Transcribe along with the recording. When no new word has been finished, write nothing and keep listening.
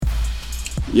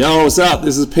Yo, what's up?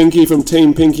 This is Pinky from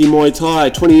Team Pinky Muay Thai.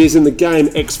 20 years in the game,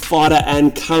 ex-fighter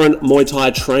and current Muay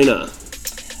Thai trainer.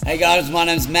 Hey guys, my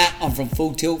name's Matt. I'm from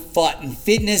Full Tilt Fight and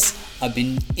Fitness. I've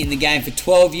been in the game for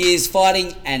 12 years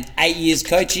fighting and 8 years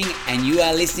coaching, and you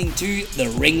are listening to the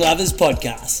Ring Lovers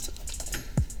Podcast.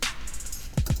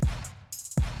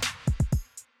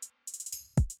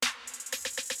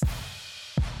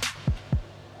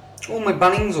 All my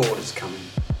Bunnings orders coming.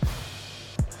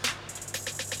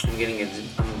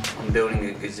 I'm building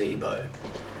a gazebo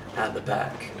at the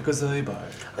back. A gazebo.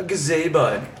 A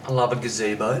gazebo. I love a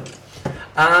gazebo.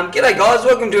 G'day guys,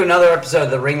 welcome to another episode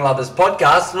of the Ring Lovers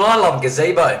Podcast, and I love a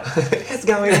gazebo. How's it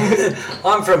going?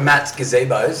 I'm from Matt's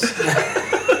Gazebos.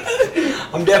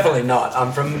 I'm definitely not.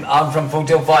 I'm from Full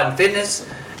Tilt Fight and Fitness,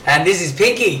 and this is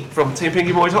Pinky From Team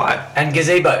Pinky Muay Thai. and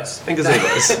Gazebos. And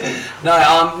gazebos. No,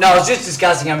 I was just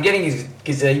discussing. I'm getting a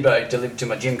gazebo delivered to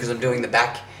my gym because I'm doing the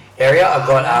back area.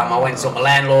 I went and saw my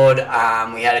landlord.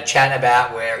 We had a chat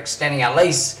about we're extending our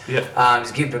lease. Yeah.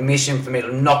 He's given permission for me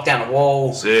to knock down a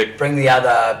wall. Sick. Bring the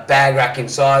other bag rack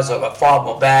inside. So I've got 5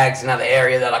 more bags, another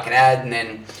area that I can add, and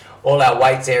then all our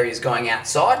weights areas going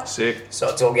outside. Sick. So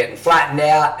it's all getting flattened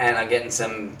out, and I'm getting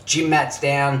some gym mats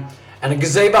down and a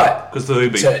gazebo.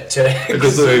 Gazebo. To A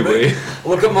gazebo.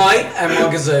 Look at me and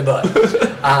my gazebo.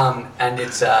 And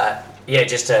it's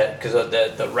just because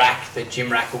the rack, the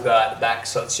gym rack will go out the back,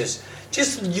 so it's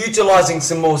just utilising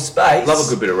some more space. Love a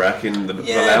good bit of rack in the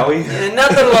Malawi. Yeah,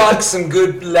 nothing like some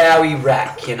good Lowy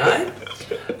rack, you know.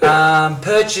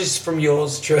 Purchased from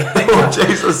yours truly. Oh,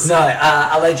 Jesus. No,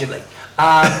 allegedly.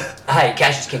 Hey,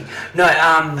 cash is king. No,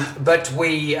 but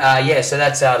we, so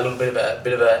that's a little bit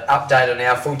of a update on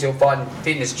our Full Tilt Fight and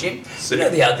Fitness gym. Sick. You know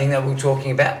the other thing that we were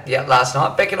talking about last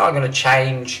night? Beck and I are going to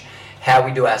change how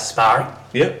we do our sparring.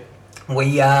 Yep.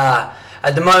 We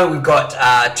at the moment we've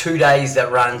got 2 days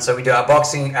that run. So we do our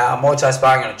boxing, Muay Thai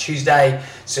sparring on a Tuesday.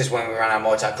 It's just when we run our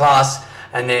Muay Thai class,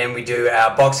 and then we do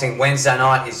our boxing Wednesday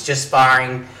night. It's just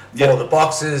sparring for the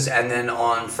boxers, and then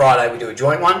on Friday we do a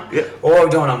joint one. Yep. What we're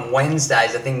doing on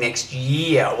Wednesdays, I think next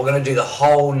year we're going to do the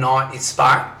whole night is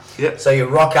sparring. Yep. So you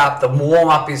rock up. The warm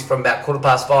up is from about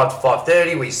 5:15 to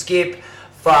 5:30. We skip.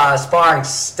 Sparring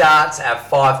starts at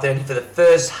 5:30 for the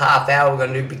first half hour. We're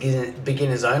going to do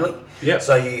beginners only. Yep.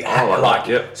 So you have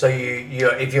yep. So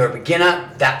you if you're a beginner,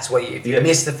 that's where if you Yep.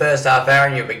 miss the first half hour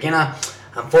and you're a beginner,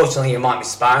 unfortunately you might be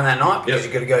sparring that night because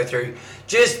you've got to go through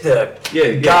just the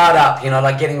guard up,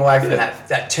 like getting away from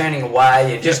that turning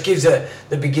away. It just gives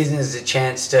the beginners a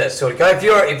chance to sort of go. If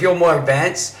you're more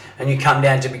advanced and you come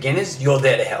down to beginners, you're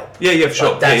there to help. Yeah, for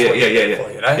sure. That's what you're there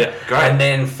for, Yeah, great. And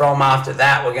then from after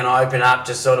that, we're going to open up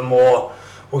to sort of more.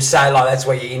 We'll say that's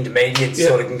where your intermediates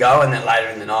sort of can go, and then later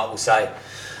in the night we'll say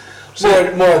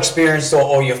more experienced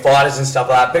or your fighters and stuff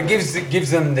like that. But it gives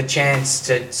them the chance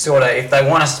to sort of, if they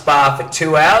want to spar for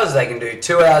 2 hours, they can do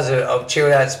 2 hours of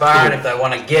chilled out sparring. If they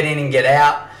want to get in and get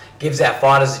out, gives our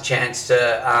fighters a chance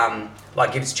to,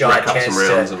 gives Jai a chance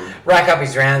to rack up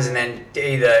his rounds and then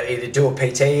either do a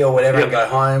PT or whatever and go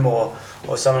home or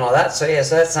something like that. So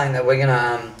that's something that we're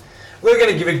gonna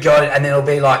give it a go, and then it'll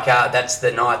be like that's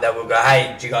the night that we'll go,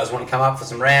 hey, do you guys want to come up for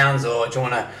some rounds, or do you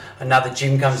want another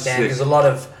gym comes down? Because a lot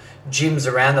of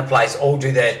gyms around the place all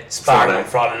do their sparring on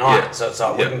Friday night, so it's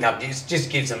like we can come. Just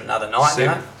gives them another night,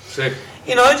 Sick. Sick.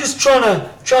 Just trying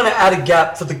to add a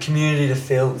gap for the community to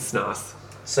fill. It's nice.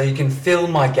 So you can fill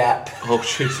my gap. Oh,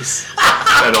 Jesus.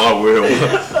 And I will.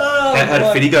 How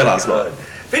did Fitty go last night?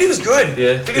 Fitty was good.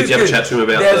 Yeah. Did you have a chat to him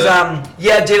about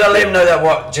I did. I let him know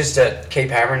that just to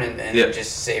keep hammering and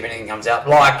just see if anything comes out.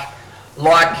 Like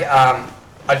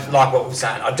what we were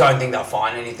saying. I don't think they'll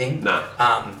find anything. No.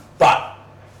 But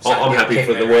I'm happy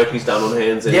for the work he's done on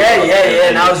hands. And No,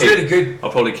 it was really good. I'll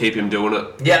probably keep him doing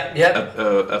it.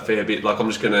 A fair bit. Like I'm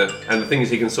just gonna. And the thing is,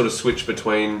 he can sort of switch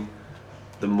between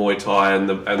the Muay Thai and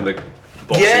the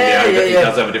boxing now. He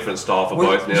does have a different style for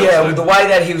both now. Yeah, with the way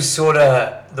that he was sort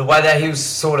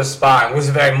of sparring was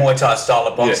a very Muay Thai style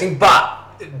of boxing, but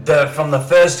from the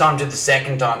first time to the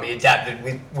second time he adapted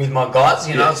with my guys.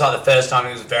 It's like the first time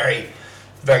he was very,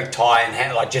 very Thai and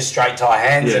hand, like just straight Thai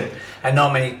hands and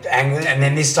not many angles. And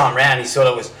then this time round he sort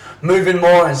of was moving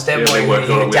more instead of he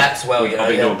adapts well. I've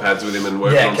been doing pads with him and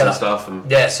working on some stuff.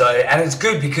 And it's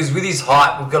good because with his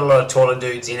height, we've got a lot of taller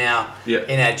dudes in our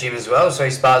gym as well. So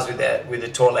he spars with the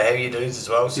taller, heavier dudes as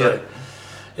well. So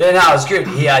it was good.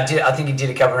 I think he did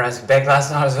a couple of rounds with Beck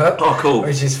last night as well. Oh, cool.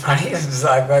 Which is funny. It was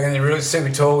like fucking really super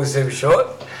tall with super short,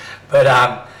 but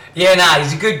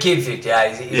he's a good kid.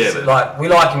 50. He's like we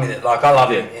like him with it. Like I love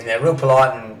him in there, real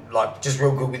polite and like just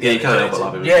real good with you can't help but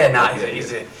love him.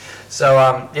 He's a.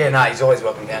 So he's always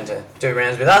welcome down to do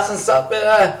rounds with us and stuff.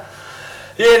 But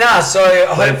Yeah, no. So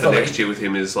plan for hopefully next year with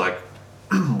him is like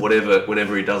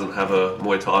whenever he doesn't have a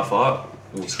Muay Thai fight,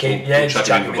 we'll just chuck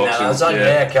chuck him him in in for there. I was boxing. like,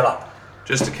 yeah, killer.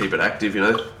 Just to keep it active, you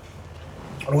know.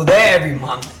 Well, they're every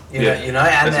month, you know, and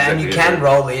That's and you exactly can it.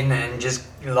 roll in and just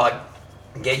like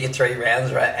get your 3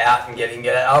 rounds right out and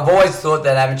get out. I've always thought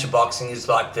that amateur boxing is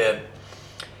like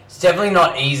it's definitely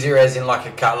not easier as in like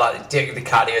the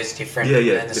cardio is different and the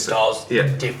different. style's Yeah.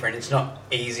 different. It's not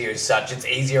easier as such. It's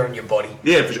easier on your body.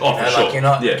 Yeah, for sure. Oh, You know, for sure. like you're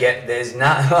not yeah. there's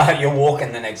not like you're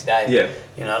walking the next day. Yeah.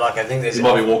 You know, like I think there's You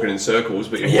might be walking in circles,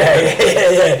 but you're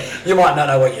yeah. You might not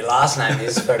know what your last name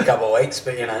is for a couple of weeks,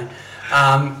 but you know.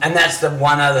 And that's the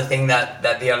one other thing that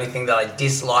the only thing that I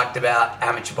disliked about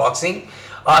amateur boxing.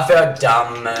 I felt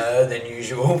dumber than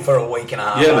usual for a week and a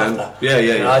half. Yeah, man. After. Yeah.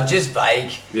 You know, just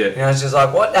vague. Yeah. You know, it's just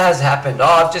like, what has happened? Oh,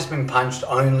 I've just been punched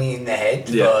only in the head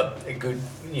Yeah. for a good,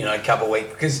 couple of weeks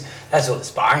because that's all the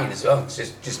sparring as well. It's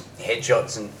just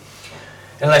headshots and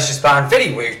unless you're sparring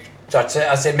fitty,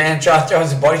 I said, man, try throwing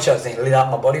some body shots. And he lit up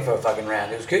my body for a fucking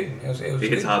round. It was good. It was It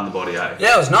good. hits hard in the body, eh?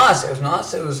 Yeah, it was nice. It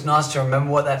was nice to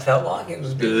remember what that felt like. It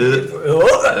was a bit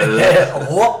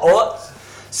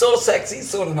sort of sexy,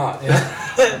 sort of not. You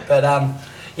know? But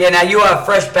now you are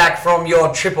fresh back from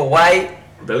your trip away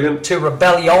Rebellion. to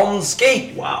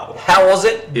Rebellionski. Wow. How was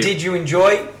it? Did you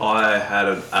enjoy? I had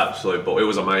an absolute ball. It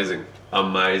was amazing.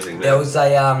 Amazing, man. There was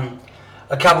a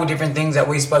couple different things that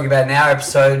we spoke about in our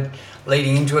episode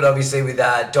leading into it, obviously with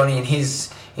Donnie and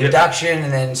his induction,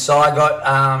 and then Sai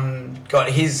got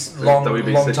his long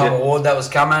time award that was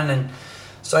coming, and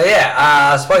so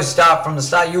I suppose start from the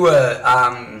start. You were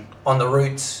on the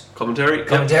Roots Commentary?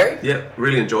 Yep.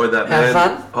 Really enjoyed that, man. Had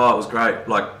fun? Oh, it was great.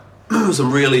 Like,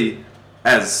 some really,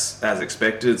 as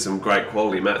expected, some great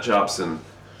quality matchups and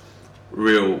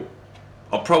real...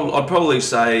 I'd probably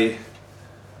say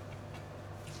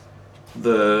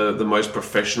the most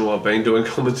professional I've been doing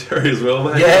commentary as well,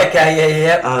 man. Yeah, okay,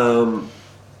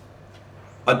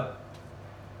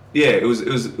 yeah. It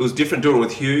was different doing it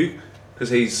with Hugh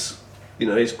because he's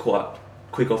quite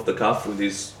quick off the cuff with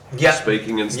his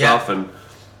speaking and stuff, and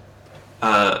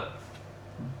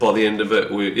by the end of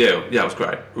it, it was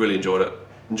great. Really enjoyed it.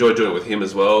 Enjoyed doing it with him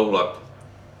as well. Like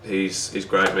he's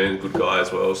great, man. Good guy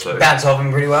as well. So bounce off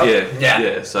him pretty well.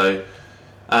 Yeah. So,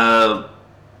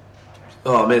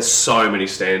 oh man, so many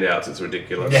standouts. It's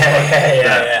ridiculous.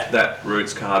 That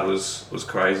Roots card was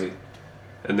crazy,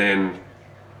 and then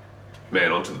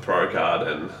man onto the pro card,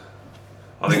 and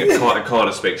I think it kind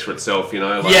of speaks for itself, you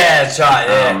know. Like, yeah, that's right.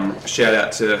 Yeah. Shout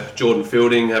out to Jordan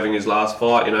Fielding having his last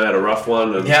fight. You know, had a rough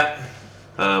one. And,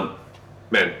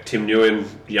 man, Tim Nguyen,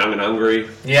 young and hungry.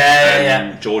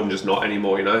 And Jordan just not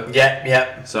anymore, you know.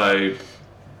 Yeah. So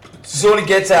sort of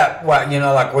gets at what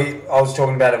I was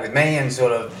talking about it with me, and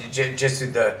sort of just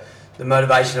with the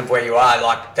motivation of where you are.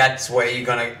 Like that's where you're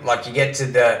gonna you get to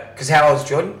because how old's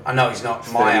Jordan? I know he's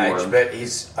not my 31. age,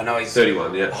 but I know he's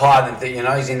 31. Yeah. Higher than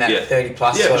he's in that 30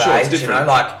 plus sort of age. It's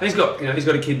different. He's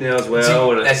got a kid now as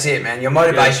well. That's it, man. Your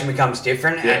motivation becomes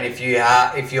different, and if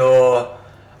you're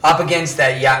up against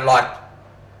that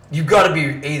you've got to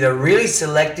be either really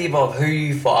selective of who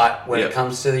you fight when it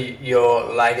comes to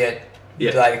your later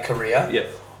career,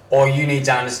 or you need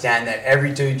to understand that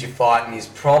every dude you're fighting is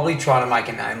probably trying to make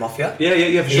a name off you.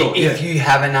 Yeah, for sure. If you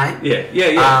have a name. Yeah.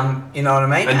 You know what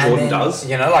I mean? And Jordan does.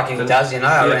 He does,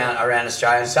 around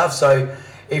Australia and stuff. So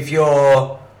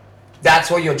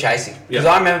that's what you're chasing. Because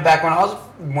I remember back when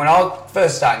I was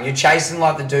first starting, you're chasing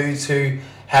the dudes who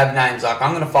have names like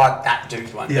I'm going to fight that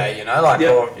dude one day,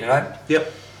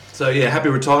 Yep. So happy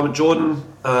retirement, Jordan.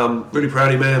 Really proud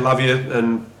of you, man. Love you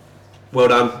and well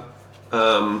done.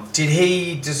 Did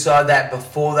he decide that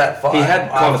before that fight? He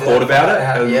had kind of thought about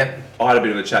it. Yep. I had a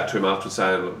bit of a chat to him after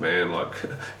saying, look, man, it would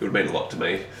have meant a lot to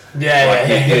me.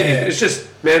 It's just,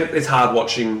 man, it's hard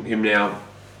watching him now.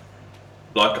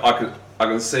 I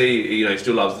can see, he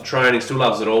still loves the training, still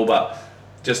loves it all, but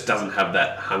just doesn't have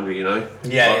that hunger,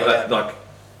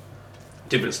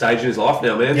 different stage in his life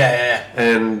now, man.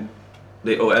 And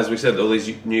as we said, all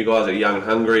these new guys are young and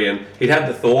hungry, and he'd had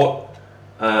the thought,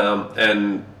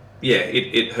 and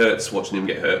it hurts watching him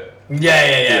get hurt.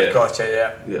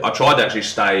 Gotcha. I tried to actually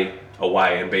stay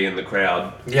away and be in the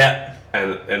crowd. Yeah.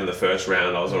 And in the first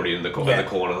round, I was already in the corner. I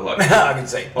can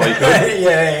see. Oh, you could?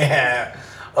 Yeah.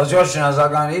 I was watching. I was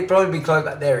like, going, he'd probably be close,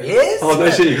 but there he is. Oh,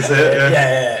 no shit, you can see it.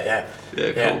 Yeah.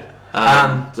 Yeah, cool.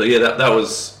 That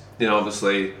was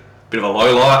obviously a bit of a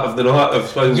low light of the night. I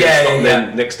suppose. And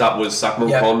then next up was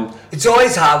Sakmal Khan. It's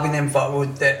always hard with them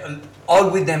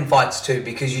odd with them fights too,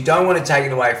 because you don't want to take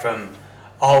it away from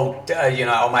old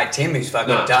mate Tim, who's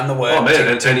fucking done the work. Oh man,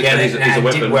 and he's a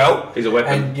weapon. Did well. He's a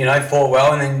weapon. And fought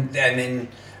well, and then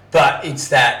But it's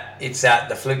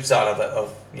the flip side of it.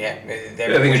 I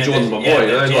think Jordan's my boy.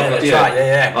 That's right.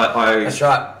 Yeah. That's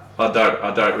right.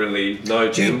 I don't really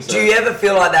know Jim. Do you ever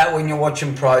feel like that when you're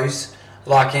watching pros?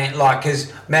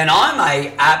 Because man, I'm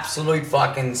a absolute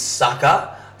fucking sucker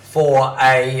for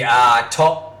a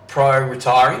top pro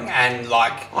retiring, and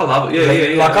I love it.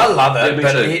 Yeah. I love it, yeah,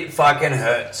 but too. it fucking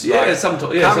hurts. Yeah,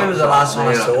 sometimes. I can't remember the last one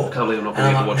I saw. I can't believe I'm not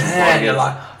going to watch him fight again.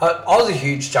 I was a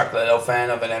huge Chuck Liddell fan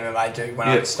of an MMA dude when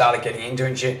I started getting into it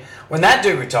and shit. When that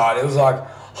dude retired, it was like,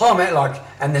 oh man,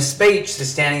 and the speech, the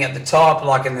standing at the top,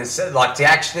 and to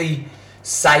actually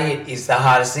say it is the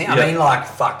hardest thing. I mean,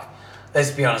 fuck.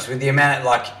 Let's be honest, with the amount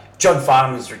of John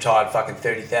Farnham's retired fucking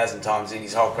 30,000 times in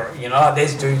his whole career.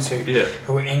 There's dudes who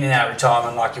are in and out of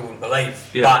retirement like you wouldn't believe.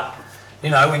 Yeah.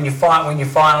 But when you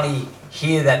finally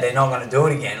hear that they're not going to do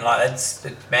it again, it's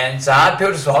a hard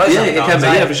pill to swallow. Yeah, it can be.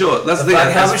 Yeah, for sure. That's the thing.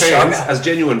 As fans, shocker. as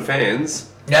genuine fans,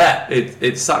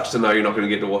 it sucks to know you're not going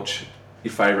to get to watch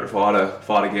your favourite fighter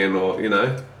fight again, or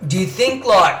Do you think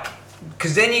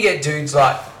because then you get dudes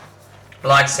like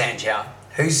Sanchow,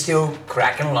 who's still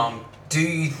cracking along. Do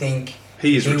you think?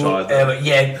 He is retired.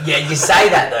 You say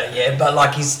that though,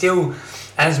 but he's still,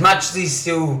 and as much as he's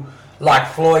still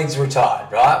Floyd's retired,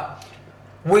 right?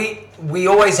 We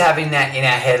always have in our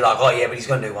head but he's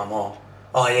gonna do one more.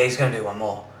 Oh yeah, he's gonna do one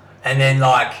more, and then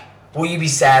will you be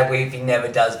sad if he never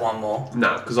does one more?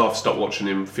 No, because I've stopped watching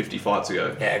him 50 fights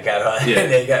ago. Yeah, okay, right. Yeah.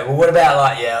 There you go. Well, what about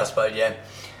I suppose Yeah,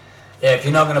 if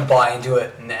you're not going to buy into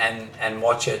it and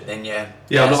watch it, then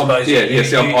I suppose he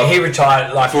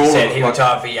retired, you said, he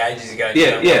retired for you ages ago.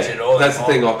 Yeah. Watch it all that's the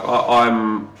thing.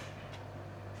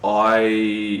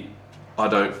 I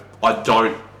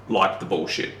don't like the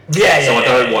bullshit. So I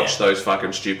don't watch those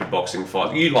fucking stupid boxing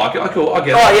fights. You like it? Cool. I get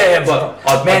it. Oh yeah. But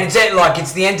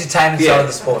it's the entertainment side of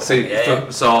the sport.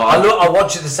 I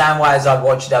watch it the same way as I'd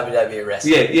watch WWE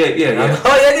wrestling.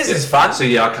 Yeah. This is fun. So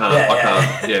I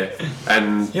can't. Yeah.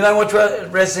 And you don't watch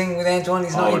wrestling with Antoine?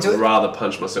 He's not into it. I would rather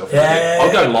punch myself in the head.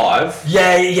 I'll go live.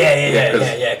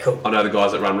 Yeah. Cool. I know the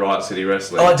guys that run Riot City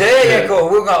Wrestling. Oh, do you? Yeah, cool.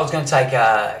 I was going to take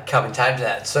a cup and tape to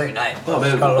that soon, eh? Oh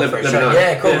man, let me know.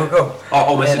 Yeah, cool.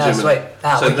 I'll message them. Sweet.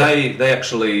 So they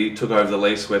actually took over the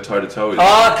lease where Toe to Toe is.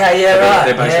 Oh, okay, right.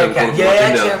 They're based on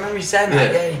actually, I remember you saying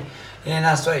that.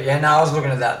 Yeah, sweet. Yeah, I was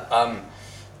looking at that.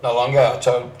 Not long ago, I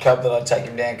told Cub that I'd take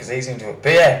him down because he's into it.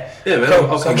 But yeah, man, cool.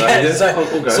 I'll come back.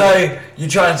 I'll go. So you're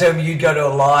trying to tell me you'd go to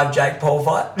a live Jake Paul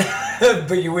fight,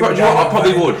 but you wouldn't. I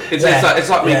probably would. It's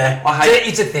like me.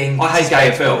 It's a thing. I hate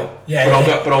AFL.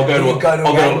 But I'll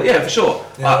go to. Yeah, for sure.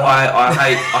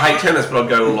 I hate tennis, but I'd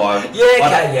go to a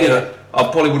live. I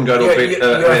probably wouldn't go to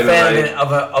You're a fan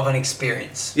of an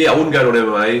experience. Yeah, I wouldn't go to an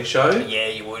MMA show. Yeah,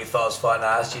 you would. If I was fighting,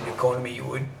 I asked you to corner me, you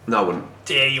would. No, I wouldn't.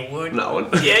 Yeah, you would. No, I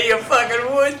wouldn't. Yeah, you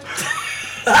fucking would.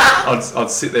 I'd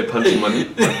sit there punching my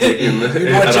dick in the...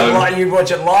 You'd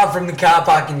watch it live from the car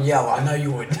park and yell. I know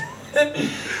you would.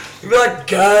 You'd be like,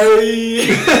 go!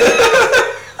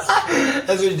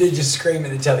 That's what you do, just scream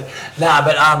at the telly. Nah,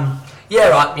 but, yeah,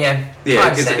 right, yeah.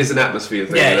 Yeah, it's an atmosphere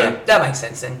thing, that makes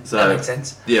sense then. So, that makes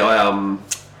sense. Yeah,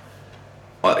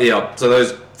 so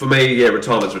those, for me,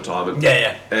 retirement's retirement.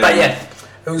 Yeah. But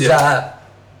it was,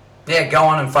 go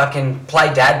on and fucking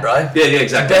play dad, bro. Yeah, exactly.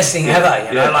 It's the best thing ever,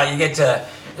 you know? You get to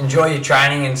enjoy your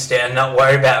training and not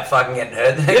worry about fucking getting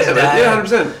hurt the next day. Yeah,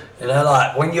 100%. You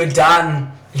know, when you're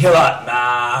done, you're like,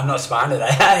 nah, I'm not sparring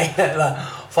today, hey?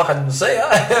 Fucking see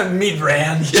ya.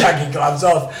 Mid-round, chuck your gloves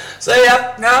off. See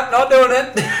ya. No, not doing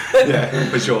it. Yeah,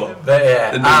 for sure. But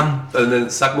yeah. And then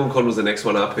Sakmon was the next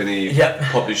one up and he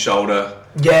popped his shoulder.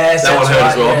 Yeah, that one hurt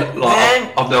as well.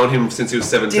 Yeah. I've known him since he was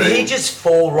 17. Did he just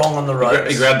fall wrong on the rope?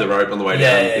 He grabbed the rope on the way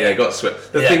down. Yeah, he got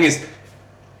swept. The thing is,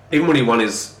 even when he won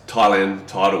his Thailand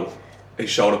title, his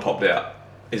shoulder popped out.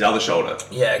 His other shoulder.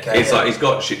 Yeah, okay. It's he's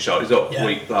got shit shoulder. He's got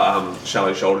weak,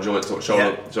 shallow shoulder joints or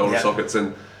shoulder sockets,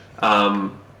 and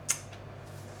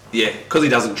because he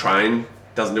doesn't train,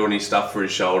 doesn't do any stuff for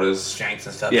his shoulders, strength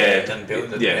and stuff. Doesn't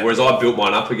build it. Yeah, whereas I built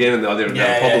mine up again, and I didn't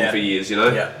have a problem for years. You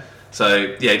know. Yeah.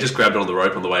 So he just grabbed it on the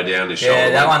rope on the way down his shoulder. Yeah,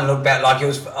 that one looked bad. Like it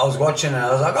was. I was watching, and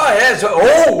I was like, oh yeah,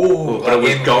 but it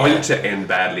was going to end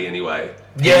badly anyway.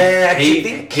 Yeah,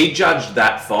 he judged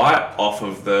that fight off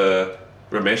of the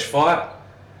Ramesh fight,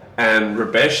 and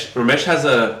Ramesh has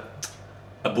a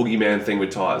boogeyman thing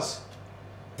with ties.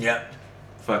 Yeah.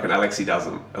 Fucking Alexi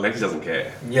doesn't. Alexi doesn't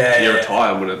care. Yeah. You're a tie.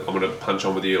 I'm gonna punch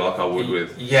on with you like I would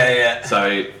with. Yeah.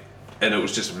 So, and it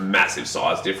was just massive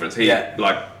size difference.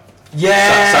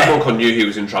 Sakmon knew he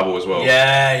was in trouble as well.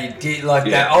 Yeah, he did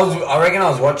that. I reckon I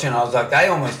was watching. I was like, they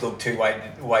almost look two weight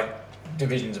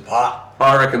divisions apart.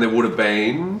 I reckon there would have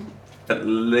been at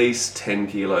least 10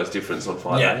 kilos difference on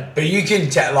fight day. But you can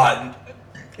tell, like,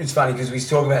 it's funny because we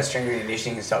talk about strength and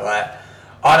conditioning and stuff like that.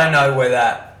 I don't know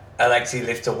whether Alexi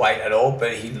lifts a weight at all,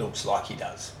 but he looks like he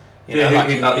does. He does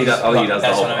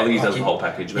the whole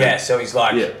package, man. Yeah, so he's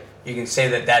like, you can see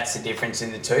that that's the difference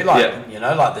in the two. Like, you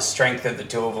know, like the strength of the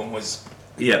two of them was,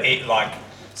 like,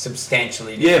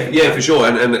 substantially different. Yeah, for sure.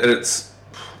 And it's,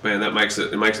 man, it makes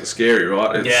it scary,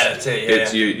 right? That's it, yeah.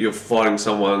 It's you're fighting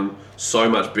someone so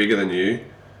much bigger than you,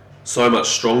 so much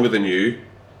stronger than you,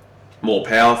 more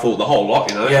powerful, the whole lot,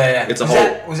 you know? Yeah. It's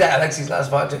was that Alexi's last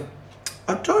fight too?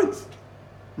 I don't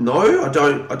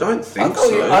think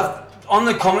so. On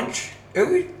the commentary,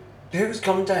 who was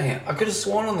commentating here? I could have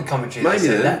sworn on the commentary maybe they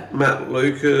said that. Matt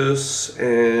Lucas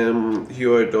and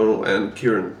Hugh O'Donnell and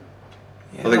Kieran.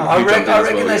 Yeah, I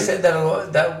reckon they said that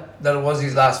it was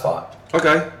his last fight.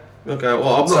 Okay.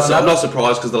 Well, I'm not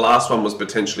surprised because the last one was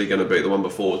potentially going to be, the one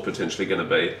before was potentially going to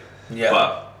be. Yeah.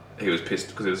 But he was pissed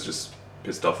because he was just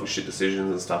pissed off with shit decisions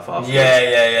and stuff after.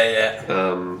 Yeah.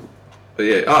 But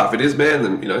yeah, if it is, man,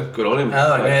 then, you know, good on him.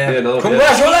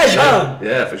 Congratulations!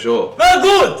 Yeah, for sure. Very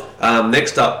good!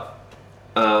 Next up,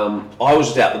 I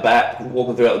was just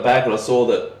walking through out the back, and I saw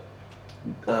that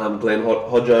Glenn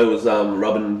Hodjo was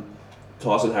rubbing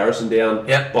Tyson Harrison down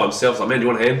by himself. Like, man, do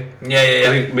you want a hand? Yeah.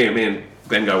 I think me and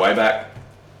Glenn go way back.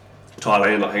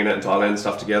 Thailand, like hanging out in Thailand and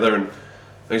stuff together. And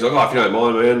he's like, if you don't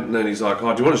mind, man. And then he's like, do you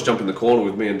want to just jump in the corner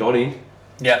with me and Donnie?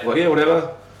 Yeah. I'm like, yeah,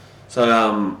 whatever.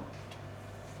 So,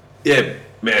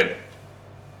 man,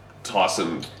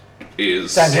 Tyson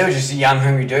is... Same deal, just a young,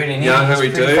 hungry dude. Hungry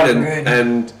dude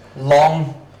and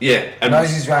long. Yeah. And knows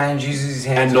his range, uses his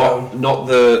hands and not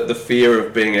the fear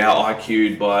of being out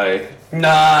IQ'd by...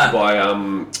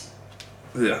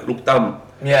 look dumb.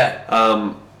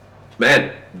 Yeah.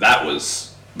 Man,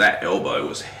 that elbow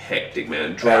was hectic,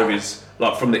 man. Drove his,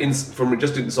 like, from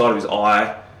just inside of his eye,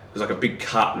 there was like a big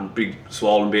cut and big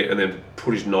swollen bit, and then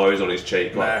put his nose on his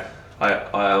cheek. Like, I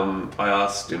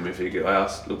asked him if he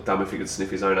could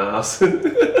sniff his own ass. But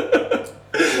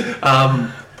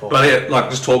yeah, like,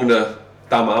 just talking to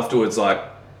Dumb afterwards, like,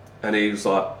 and he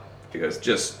goes,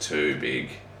 just too big.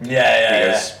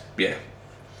 Yeah.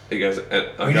 He goes, he's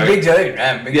a big dude,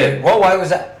 man. Dude. What weight was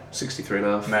that? 63 and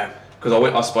a half. Man. Because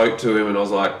I spoke to him and I was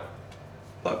like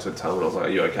to tell him, I was like, are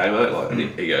you okay, mate? Like, and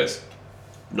he goes,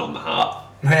 not in the heart.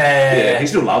 Yeah. He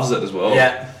still loves it as well.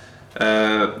 Yeah.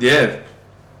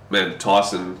 Man,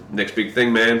 Tyson, next big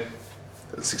thing, man.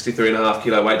 63.5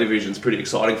 kilo weight division is pretty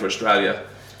exciting for Australia.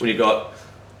 When you got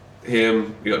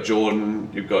him, you got Jordan,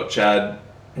 you've got Chad.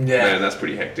 Yeah. Man, that's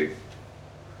pretty hectic.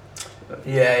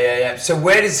 Yeah. So how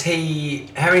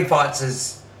many fights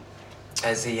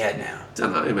has he had now?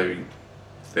 Don't know, maybe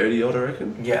 30 odd, I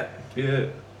reckon. Yeah.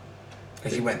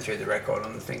 Because he went through the record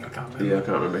on the thing, I can't remember. Yeah, I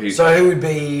can't remember.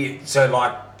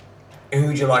 Who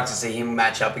would you like to see him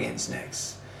match up against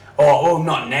next? Or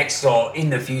not next, or in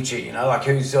the future, you know? Like,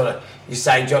 who's sort of, you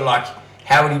say, like,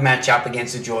 how would he match up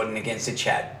against a Jordan, against a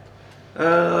Chad?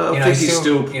 I think he's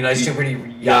still pretty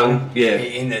young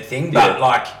in the thing, but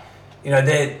like, you know,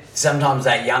 sometimes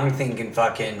that young thing can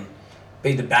fucking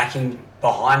be the backing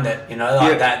behind it, you know,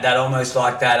 like that almost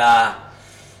like that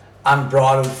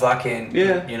unbridled fucking,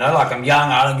 you know, like, I'm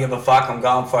young, I don't give a fuck, I'm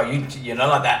going for it, you know,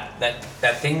 like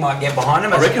that thing might get behind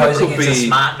him. I reckon it could be a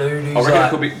smart dude who's it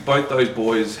could be both those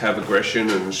boys have aggression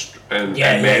and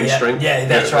man strength. Yeah,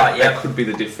 that's right. That could be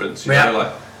the difference. You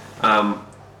know, like,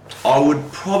 I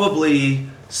would probably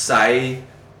say,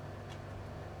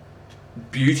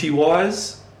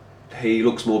 beauty-wise, he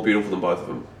looks more beautiful than both of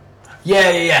them.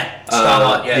 Yeah.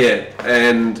 Starlight,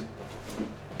 and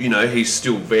you know, he's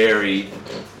still very,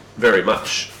 very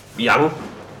much young.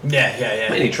 Yeah.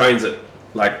 And he trains at,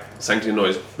 like, Sanctity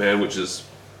Noise, man, which is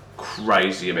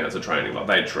crazy amounts of training. Like,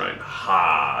 they train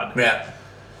hard. Yeah.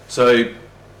 So,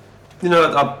 you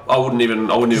know, I wouldn't even.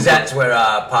 That's where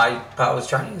Pa was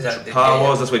training. Is that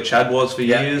was. That's where Chad was for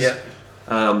years.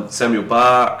 Yeah. Samuel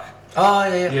Bark. Oh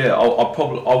yeah.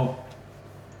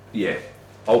 Yeah,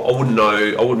 I wouldn't know.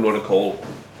 I wouldn't want to call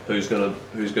who's gonna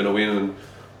win, and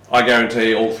I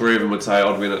guarantee all three of them would say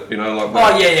I'd win it. You know, like.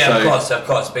 Oh yeah, so, of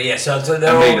course. But yeah, so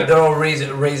they're all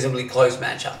reasonably close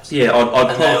matchups. Yeah,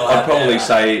 I'd probably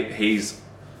say he's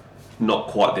not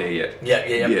quite there yet.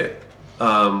 Yeah.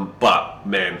 But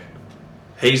man,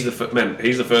 he's the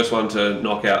first one to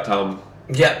knock out Tum.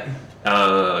 Yep.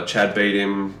 Chad beat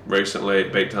Tum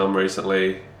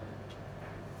recently.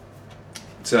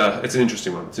 It's an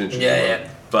interesting one. Yeah.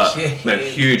 But man,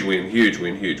 huge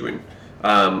win.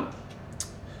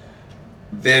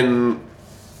 Then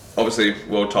obviously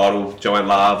world title, Joanne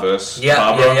La versus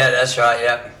Barbara. Yeah, that's right.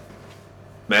 Yeah.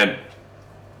 Man,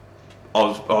 I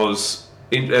was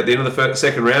at the end of the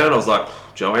second round. I was like,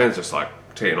 Joanne's just like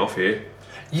teeing off here.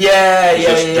 Yeah.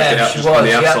 Just She was on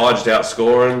the outside, just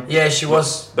outscoring. Yeah, she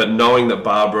was. But knowing that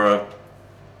Barbara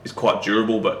is quite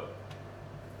durable, but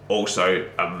also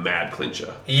a mad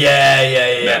clincher.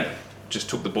 Yeah. Man, just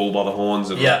took the bull by the horns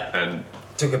and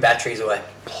took her batteries away.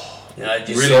 You know,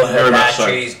 just really, saw her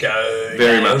batteries so. go.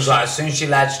 Very much. It was like as soon as she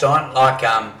latched on,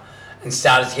 and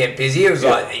started to get busy, it was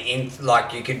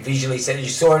like you could visually see. You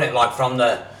saw it like from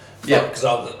the. Yeah, because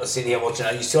I was sitting here watching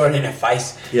it. You saw it in her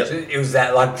face. Yeah, so it was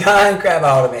that like, don't grab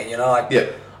hold of me, you know. Like,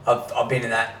 yeah, I've been in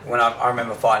that when I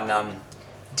remember fighting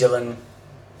Dylan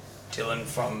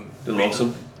from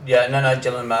Lawson. Yeah, no,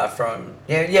 Dylan from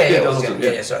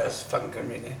sorry, I was fucking couldn't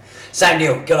read there. Same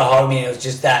deal, got a hold of me, and it was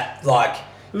just that like.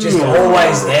 Just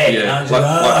always there, you know. Just,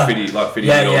 like Fiddy.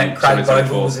 Yeah. Craig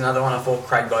Bogle was another one. I thought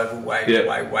Craig Bogle way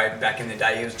back in the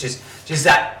day. He was just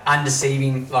that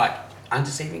undeceiving.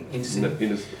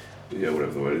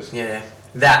 Whatever the word is. Yeah,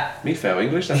 that. Me foul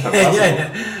English. That's not possible.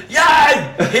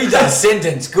 Yeah, he does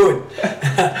sentence good.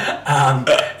 But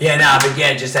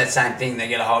just that same thing. They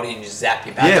get a hold of you and just zap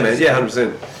you back. Yeah, man. Yeah,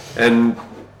 100%. And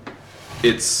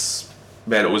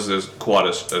it was quite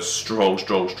a strong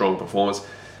performance.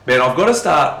 Man, I've got to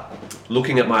start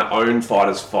looking at my own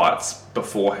fighters' fights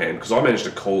beforehand because I managed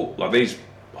to call like these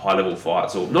high-level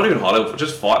fights, or not even high-level,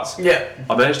 just fights. Yeah.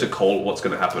 I managed to call what's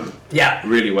going to happen. Yeah.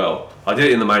 Really well. I did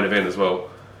it in the main event as well.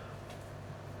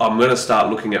 I'm going to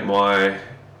start looking at my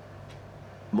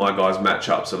guys'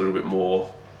 matchups a little bit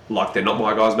more like they're not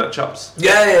my guys' matchups.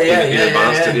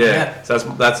 Yeah. So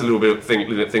that's a little bit of thing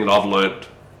that I've learnt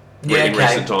in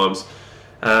recent times.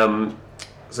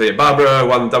 Barbara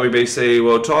won the WBC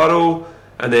world title,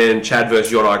 and then Chad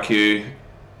versus Yacht IQ.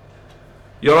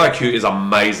 Yacht IQ is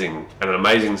amazing, and an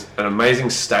amazing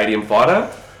stadium fighter.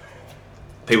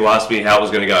 People asked me how it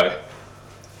was going to go,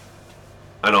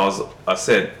 and I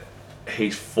said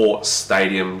he's fought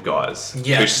stadium guys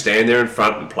who stand there in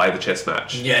front and play the chess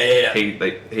match. Yeah.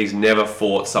 He's never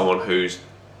fought someone who's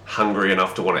hungry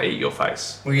enough to want to eat your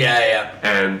face. Yeah.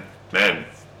 And man,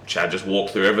 Chad just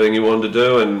walked through everything he wanted to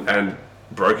do and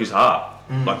broke his heart.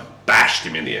 Like bashed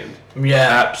him in the end.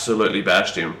 Yeah. Absolutely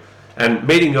bashed him. And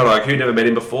meeting Yacht IQ, never met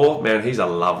him before, man, he's a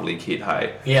lovely kid,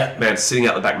 hey? Yeah. Man, sitting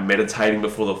out the back meditating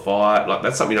before the fight, like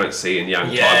that's something you don't see in young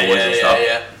Thai boys and stuff.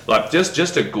 Yeah. Like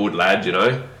just a good lad, you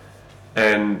know?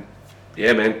 And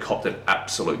yeah, man, copped an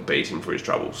absolute beating for his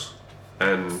troubles.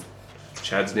 And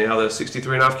Chad's now the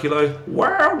 63.5 kilo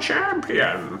world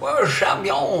champion.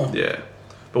 Yeah.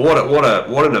 But what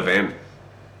an event.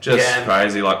 Just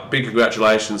crazy. Like, big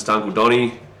congratulations to Uncle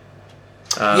Donnie.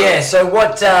 So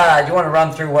what, do you want to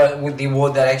run through with the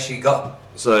award that actually got?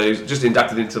 So he's just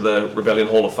inducted into the Rebellion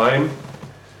Hall of Fame.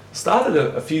 Started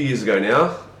a few years ago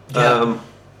now. Yeah.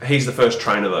 He's the first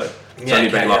trainer though. It's only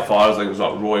been like fighters. I think it was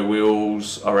like Roy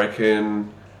Wills, I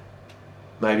reckon.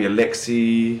 Maybe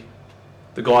Alexi.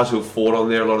 The guys who have fought on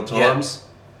there a lot of times.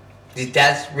 Did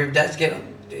Rib Dads get on?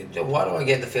 Why do I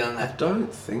get the feeling that? I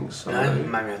don't think so. No,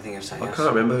 maybe I think of something else. I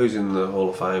can't remember who's in the Hall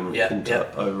of Fame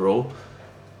overall.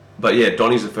 But yeah,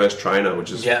 Donnie's the first trainer,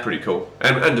 which is pretty cool.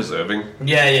 And deserving.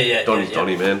 Yeah. Donnie's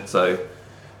Donnie, man. So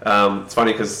it's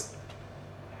funny because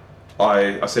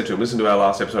I said to him, listen to our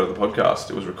last episode of the podcast.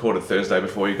 It was recorded Thursday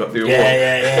before you got the award.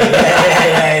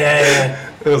 Yeah.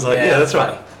 It was like, that's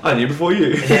right. I knew before you.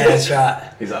 Yeah, that's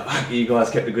right. He's like, you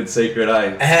guys kept a good secret,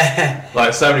 eh?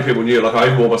 Like, so many people knew. Like, I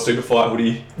even wore my super fight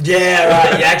hoodie. Yeah,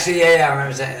 right. I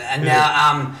remember saying that. And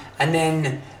now, and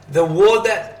then the award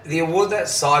that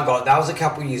Sai got, that was a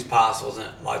couple of years past, wasn't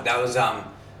it? Like, that was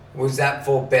that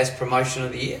for best promotion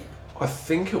of the year? I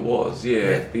think it was,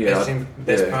 yeah.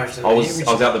 Best promotion of the year.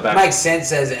 I was out the back. Makes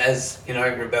sense as you know,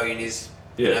 Rebellion is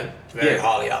very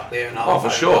highly up there. And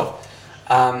for sure.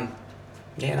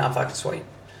 Fucking sweet.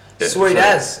 Yeah, Sweet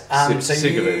as.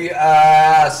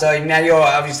 So now you're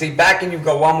obviously back and you've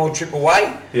got one more trip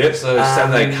away. Yep. So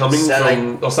Sunday coming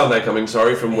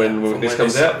from when this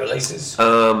comes out. Releases.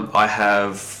 I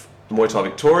have Muay Thai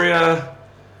Victoria.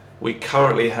 We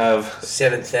currently have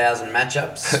 7,000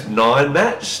 matchups. 9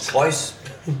 matched. Close.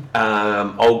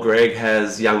 Old Greg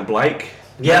has young Blake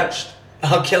matched.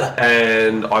 Oh, killer.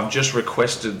 And I've just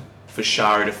requested for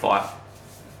Shari to fight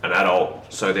an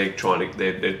adult. So they're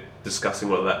discussing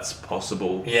whether that's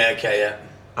possible.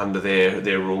 Under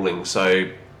their ruling.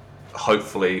 So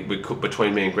hopefully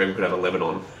between me and Greg we could have 11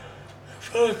 on.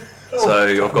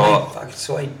 So I've got fucking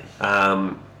sweet.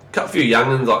 A few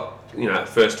young'uns, like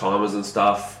first timers and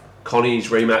stuff. Connie's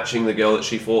rematching the girl that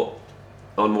she fought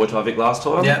on Muay Thai Vic last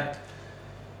time. Yeah.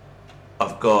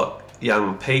 I've got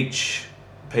young Peach.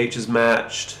 Peach is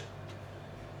matched.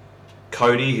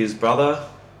 Cody, his brother,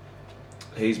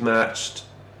 He's matched.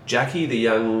 Jackie, the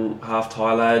young half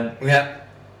Thai lad. Yeah.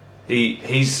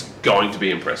 He's going to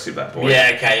be impressive, that boy.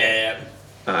 Yeah, okay,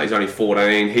 yeah. He's only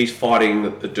 14. He's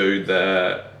fighting the dude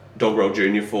that Dogrel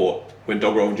Jr. fought. When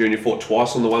Dogrel Jr. fought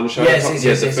twice on the one show.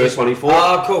 Yes, the first one he fought.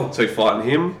 Oh, cool. So he's fighting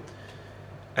him.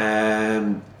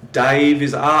 Dave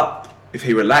is up. If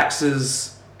he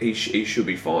relaxes, he should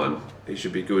be fine. He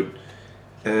should be good.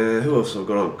 Who else have I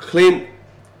got on?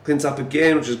 Clint's up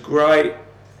again, which is great.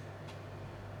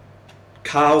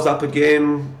 Carl's up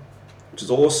again, which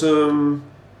is awesome.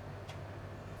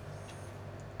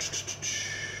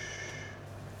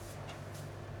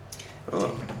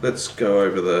 Let's go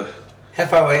over the... How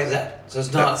far away is that? So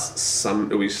it's not...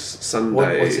 It'll be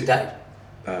Sunday. What's the date?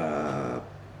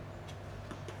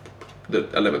 The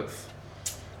 11th.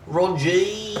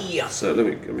 Roger. So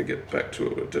let me get back to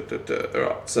it.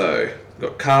 Alright, so we've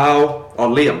got Carl.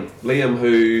 Liam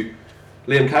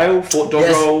Cale fought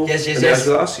Dogrel. Yes. With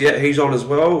us. Yeah, he's on as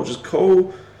well, which is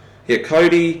cool. Yeah,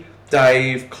 Cody,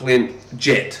 Dave, Clint,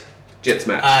 Jet's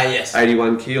match. Yes.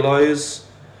 81 kilos.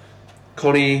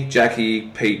 Connie, Jackie,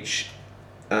 Peach.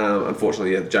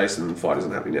 Unfortunately, the Jason fight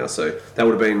isn't happening now, so that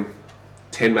would have been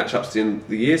 10 matchups at the end of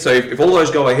the year. So if all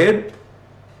those go ahead,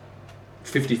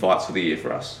 50 fights for the year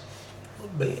for us. A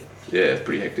little bit. Yeah, it's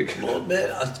pretty hectic. A little bit.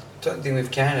 I don't think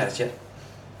we've counted that yet.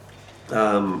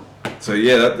 So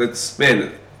yeah, it's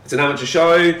an amateur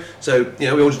show. So we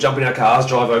all just jump in our cars,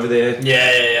 drive over there.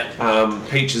 Yeah.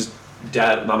 Peach's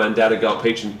mum and dad are going.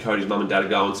 Peach and Cody's mum and dad are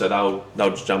going, so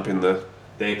they'll just jump in their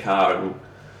car, and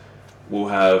we'll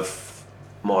have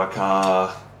my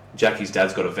car. Jackie's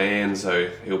dad's got a van, so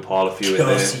he'll pile a few in there.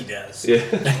 Of course he does. Yeah.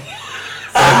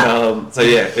 And, so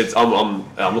yeah,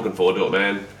 I'm looking forward to it,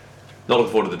 man. Not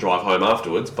looking forward to the drive home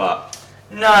afterwards, but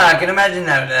no, I can imagine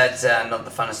that's not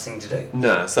the funnest thing to do.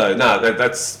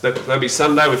 That'll be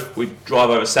Sunday. We drive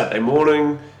over Saturday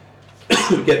morning,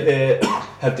 get there,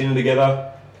 have dinner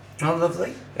together. Oh,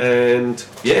 lovely. And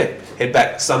yeah, head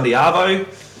back Sunday arvo,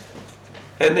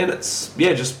 and then it's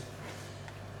just.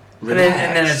 And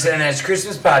then it's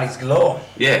Christmas parties galore.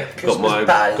 Yeah, got my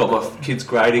kids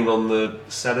grading on the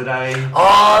Saturday.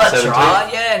 Oh, that's 17th.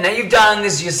 Right. Yeah. Now you've done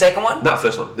this is your second one? No,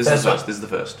 first one. This is the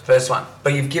first. First one.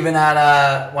 But you've given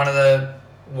out one of the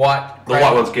white. The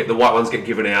white ones get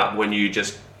given out when you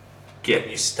just get.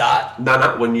 When you start.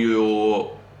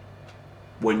 No.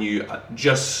 When you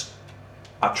just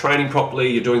are training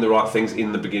properly, you're doing the right things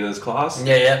in the beginners class.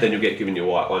 Yeah. Then you'll get given your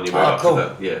white one. You move up cool.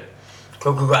 to the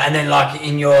Cool. And then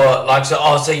in your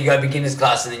so you go beginners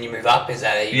class and then you move up. Is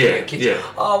that how you do your kids? Yeah.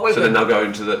 Oh, so then they'll go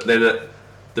into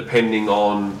depending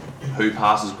on who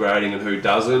passes grading and who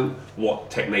doesn't,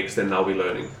 what techniques then they'll be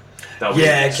learning. They'll be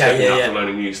stepping up to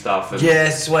learning new stuff. And,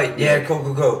 sweet. Yeah,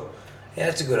 cool. Yeah,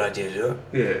 that's a good idea to do it.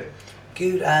 Yeah.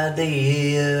 Good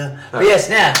idea. But yes,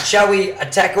 now, shall we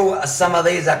tackle some of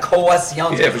these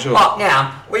questions? Yeah, for sure. Oh,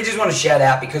 now, we just want to shout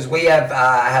out because we have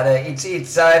had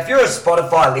if you're a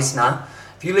Spotify listener,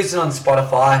 if you listen on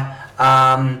Spotify,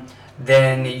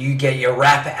 then you get your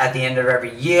wrap at the end of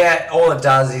every year. All it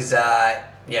does is,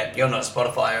 you're not a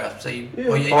Spotify, so you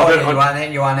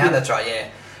are now, that's right, yeah.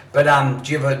 But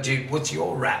what's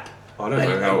your wrap? I don't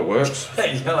know how it works.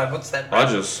 You're like, what's that wrap?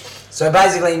 So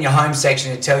basically in your home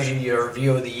section it tells you your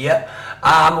review of the year.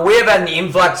 We have had an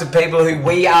influx of people who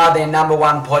we are their number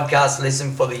one podcast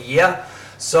listen for the year.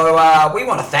 So we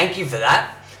want to thank you for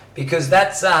that because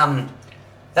that's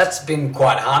been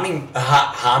quite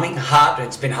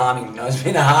it's been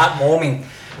heartwarming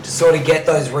to sort of get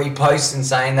those reposts and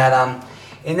saying that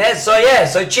in there.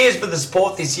 So cheers for the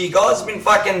support this year, guys. It's been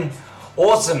fucking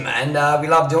awesome and we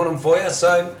love doing them for you.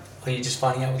 So are you just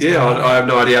finding out what's going on? I have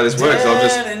no idea how this works.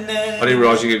 I didn't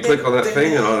realise you could click on that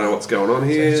thing and I don't know what's going on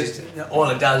here. So all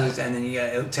it does is, and then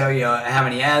it'll tell you how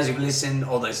many hours you've listened,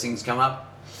 all those things come up.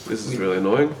 This is really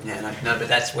annoying. Yeah, no, but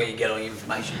that's where you get all your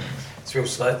information. It's real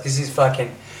slow. This is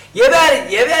fucking... You ever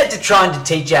had to try and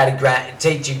teach your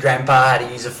grandpa how to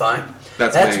use a phone?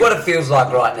 That's what it feels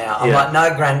like right now. I'm like,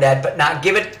 no, Granddad, but no,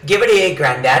 give it here,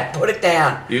 Granddad. Put it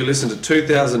down. You listened to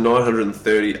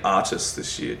 2,930 artists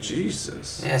this year.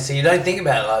 Jesus. Yeah, so you don't think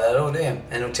about it like that at all, do you?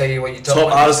 And it'll tell you what you're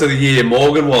Top artist of the year,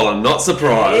 Morgan Wallen. Not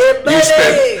surprised. Yeah,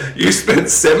 baby. You spent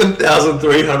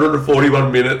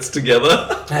 7,341 minutes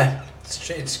together. Yeah,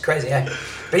 it's crazy, eh?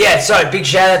 But yeah, so big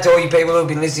shout out to all you people who've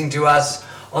been listening to us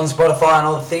on Spotify and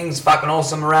all the things, fucking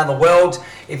awesome around the world.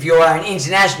 If you're an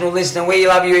international listener, we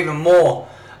love you even more.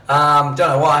 Don't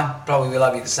know why. Probably we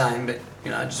love you the same, but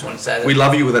I just want to say that. We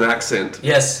love you with an accent.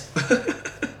 Yes.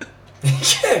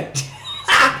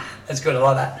 That's good, I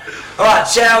like that. Alright,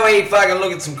 shall we fucking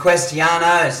look at some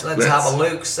questionos? Let's have a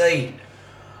look, see.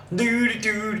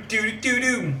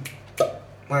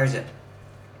 Where is it?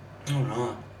 Oh,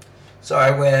 right.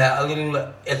 Sorry, we're a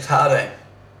little etado.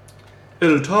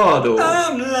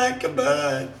 I'm like a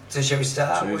bird. So shall we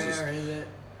start? Jesus. Where is it?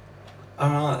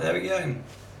 Alright, there we go.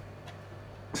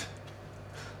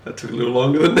 That took a little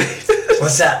longer than me.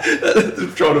 What's that?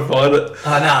 I'm trying to find it.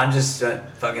 Oh no, I'm just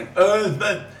fucking.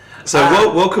 So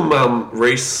welcome,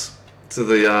 Reese, to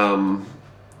the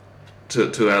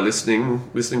to our listening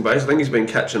base. I think he's been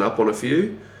catching up on a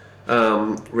few.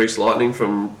 Reese Lightning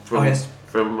from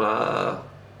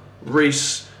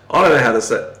Reese. I don't know how to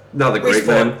say another Greek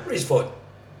name. Reese Ford.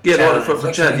 Yeah,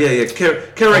 from Chad. Yeah.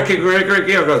 Correct.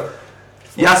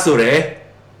 Yasure.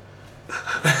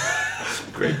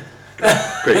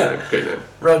 Great name.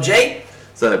 Roger.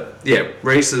 So yeah,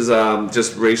 Reese is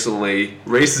just recently.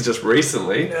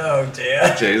 Oh dear.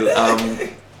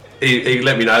 Jeez. He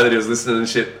let me know that he was listening and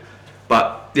shit.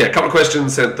 But yeah, a couple of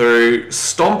questions sent through.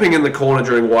 Stomping in the corner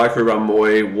during Waikato Run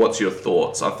Moy. What's your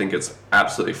thoughts? I think it's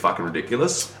absolutely fucking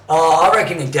ridiculous. Oh, I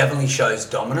reckon it definitely shows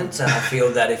dominance, and I feel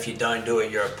that if you don't do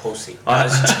it, you're a pussy.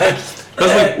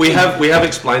 Because we have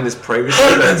explained this previously.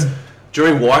 That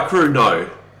during Waikato, no.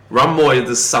 Run Moy,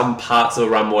 there's some parts of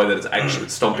Run Moy that it's actually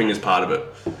stomping is part of it.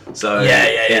 So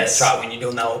yeah. That's right. When you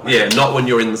don't know. Yeah, not when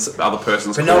you're in the other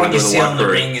person's corner. But not when you sit on the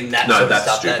ring and that sort of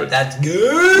stuff. Stupid. That's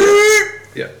good.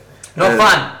 Yeah. Not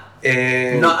fun.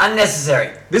 And not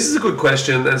unnecessary. This is a good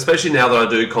question, and especially now that I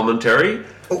do commentary.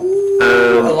 Ooh,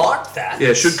 I like that.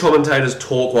 Yeah, should commentators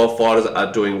talk while fighters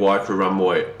are doing Waikato Run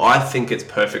Moy? I think it's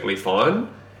perfectly fine.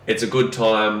 It's a good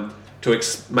time to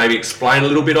maybe explain a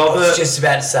little bit of it. I was just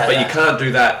about to say but you can't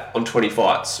do that on 20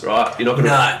 fights, right? You're not going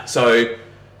to... No. So,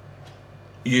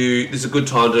 this is a good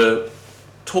time to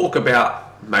talk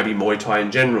about maybe Muay Thai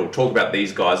in general, talk about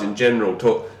these guys in general.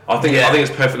 I think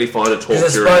it's perfectly fine to talk. Because I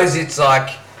suppose it's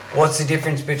like, what's the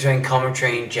difference between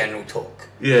commentary and general talk?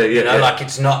 Yeah. You know, like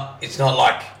it's not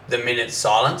like the minute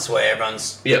silence where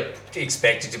everyone's Yep.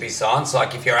 expected to be silent.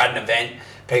 Like if you're at an event,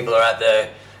 people are at the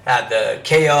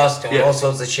kiosk doing all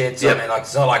sorts of shit. So I mean, like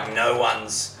it's not like no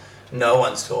one's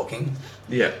talking.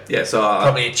 Yeah. So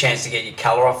probably a chance to get your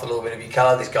colour off, a little bit of your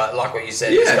colour. This guy, like what you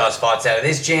said, this guy's fights out of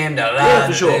this gym. Yeah,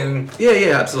 for sure.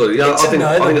 Yeah, absolutely. I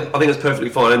think it's perfectly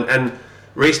fine. And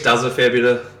Reese does a fair bit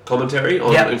of commentary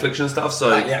on Infliction and stuff.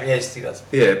 So yes, he does.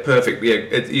 Yeah, perfect.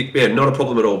 Yeah, not a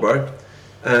problem at all, bro.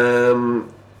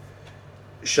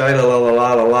 Shayla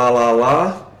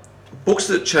la. Books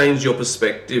that change your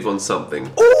perspective on something.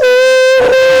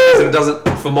 Ooh! It doesn't.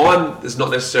 For mine, it's not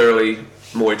necessarily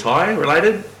Muay Thai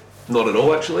related. Not at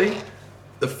all, actually.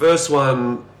 The first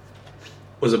one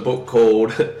was a book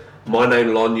called My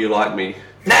Name Lon, You Like Me.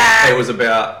 Nah! It was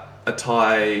about a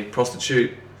Thai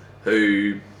prostitute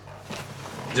who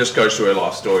just goes through her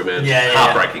life story, man.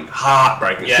 Heartbreaking.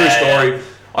 Yeah, True story.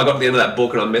 I got to the end of that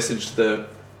book and I messaged the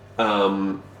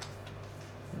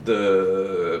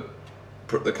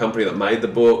company that made the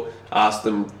book, asked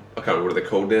them, I can't remember what they're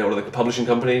called now, what are the publishing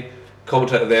company,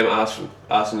 contacted them, asked them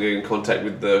to get in contact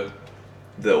with the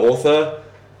author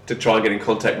to try and get in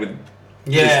contact with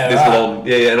this Lon.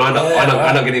 And I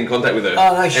ended up getting in contact with her.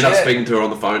 Oh, no shit. Ended up speaking to her on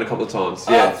the phone a couple of times.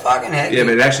 Oh, fucking heck. Yeah,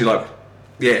 man, actually,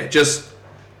 just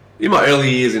in my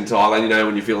early years in Thailand, you know,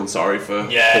 when you're feeling sorry for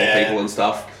people and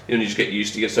stuff, you know, you just get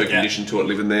used to, you get so conditioned to it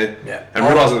living there. Yeah. And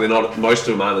realising most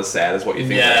of them aren't as sad as what you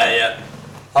think they are. Yeah.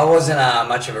 I wasn't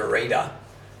much of a reader,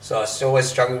 so I always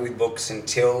struggled with books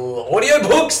until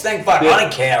audiobooks. Thank fuck. I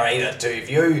don't care either, too. If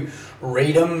you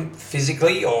read them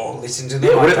physically or listen to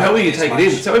them, however you take it in.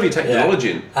 It's however you take the knowledge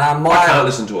in. I can't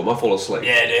listen to them. I fall asleep.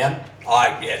 Yeah, do you?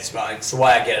 It's the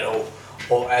way I get it all.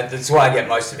 That's the way I get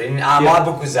most of it. My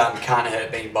book was Can't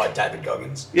Hurt Me by David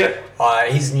Goggins. Yeah.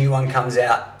 His new one comes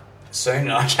out soon,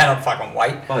 and I cannot fucking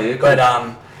wait. Oh yeah. Cool.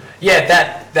 But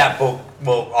that book.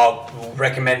 Well, I'll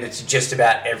recommend it to just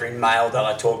about every male that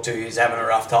I talk to who's having a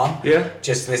rough time. Yeah.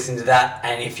 Just listen to that,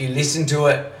 and if you listen to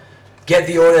it, get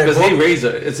the audio book. Because he reads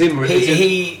it. It's him.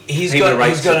 He's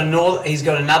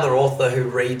got another author who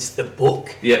reads the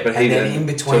book. Yeah, but and then in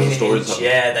between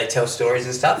they tell stories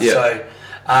and stuff. Yeah. So,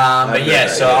 I've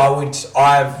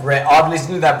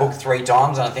listened to that book 3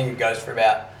 times, and I think it goes for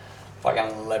about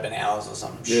fucking 11 hours or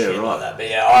something like that. But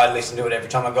I listen to it every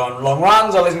time I go on long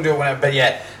runs. I listen to it whenever. But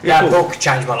that book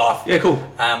changed my life. Yeah, cool.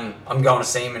 I'm going to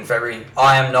see him in February.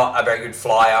 I am not a very good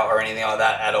flyer or anything like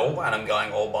that at all, and I'm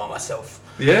going all by myself.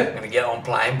 Yeah? I'm going to get on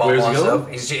plane by myself.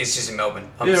 It's just in Melbourne.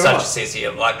 I'm such a sissy.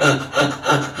 I'm like...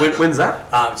 When's that?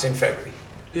 It's in February.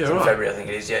 Yeah, in February, I think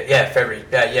it is. Yeah, February.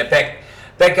 Yeah,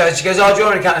 Beck goes, she goes, do you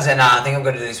want to come? I said, I think I'm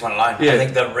going to do this one alone. Yeah. I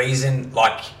think the reason,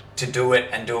 to do it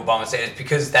and do it by myself is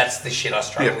because that's the shit I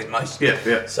struggle with most.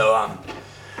 Yeah. So,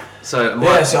 So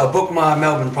I booked my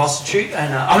Melbourne prostitute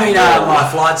and my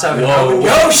flights over to Melbourne.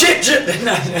 Oh shit!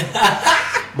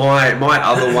 My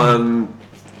other one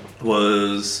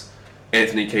was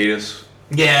Anthony Kiedis.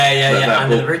 Yeah.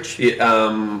 Under the Bridge.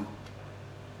 Yeah.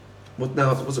 What?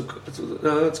 No, was it?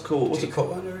 No, that's called. What's it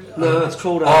called? No, that's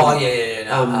called.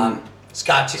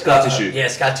 Scar Tissue. Yeah,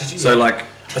 Scar Tissue. So like.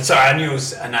 Sorry, I knew it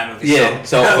was a name of his song.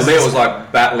 So for me, it was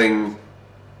like battling.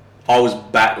 I was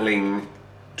battling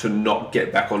to not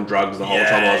get back on drugs the whole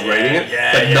time I was reading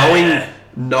it.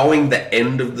 Knowing the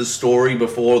end of the story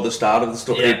before the start of the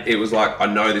story, it was like, I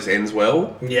know this ends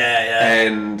well.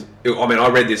 And I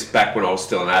read this back when I was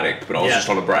still an addict, but I was just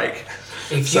on a break.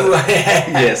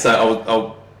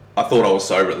 I thought I was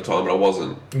sober at the time, but I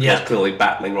wasn't. I was clearly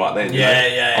battling right then.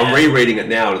 I'm rereading it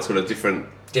now, and it's got a different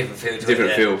feel.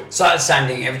 So it's the same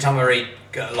thing. Every time I read,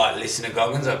 listen to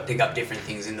Goggins, I pick up different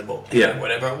things in the book.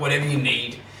 Whatever you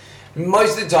need.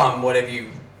 Most of the time, whatever you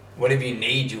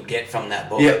need, you'll get from that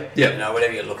book.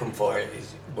 Whatever you're looking for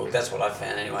well, that's what I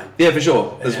found anyway. Yeah, for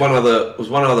sure. There's one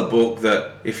other book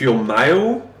that if you're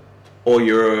male or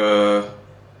you're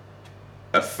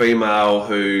a female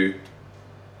who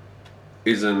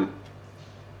isn't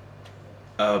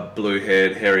a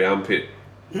blue-haired, hairy armpit,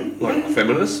 like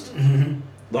feminist,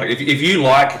 like if you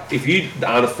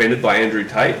aren't offended by Andrew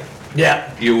Tate,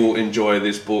 you will enjoy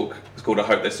this book. It's called I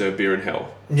Hope They Serve Beer in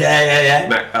Hell.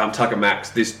 Tucker Max,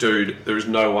 this dude, there is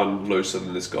no one looser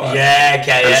than this guy.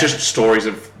 It's just stories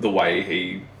of the way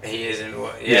he is,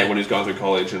 when he's going through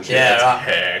college and shit.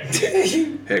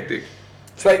 Hectic.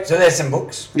 Sweet. So there's some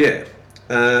books. Yeah.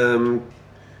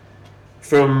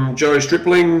 From Joe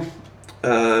Stripling,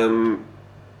 can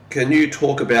you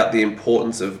talk about the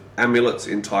importance of amulets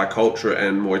in Thai culture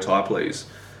and Muay Thai, please?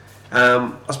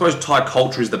 I suppose Thai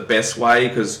culture is the best way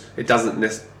because it doesn't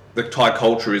the Thai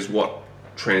culture is what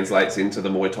translates into the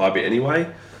Muay Thai bit anyway.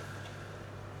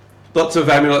 Lots of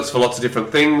amulets for lots of different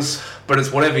things, but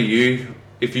it's whatever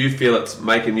if you feel it's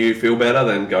making you feel better,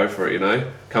 then go for it,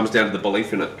 Comes down to the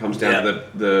belief in it. Comes down to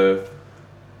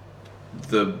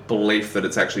the belief that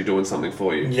it's actually doing something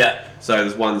for you. So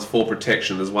there's ones for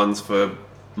protection, there's ones for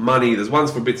money, there's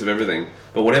ones for bits of everything.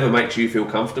 But whatever makes you feel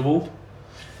comfortable.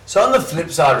 So on the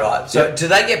flip side, right? So do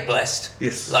they get blessed?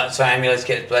 Yes. So amulets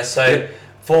get blessed. So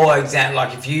for example,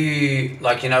 like if you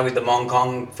with the Mong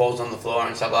Kong falls on the floor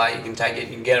and stuff like that, you can take it,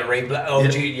 you can get a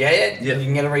re-blessed. You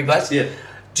can get a re-blessed.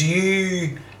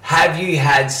 Have you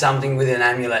had something with an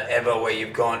amulet ever where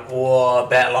you've gone,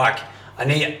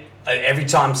 every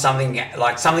time something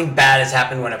bad has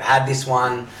happened when I've had this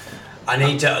one, I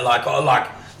need to I don't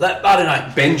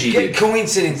know. Benji did.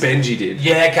 Coincidence. Benji did.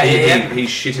 He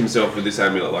shit himself with this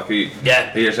amulet. He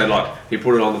just had he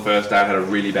put it on the first day and had a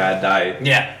really bad day.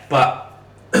 But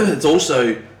it's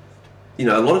also, a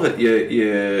lot of it,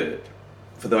 you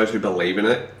for those who believe in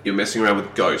it, you're messing around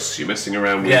with ghosts. You're messing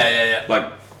around with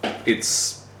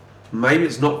maybe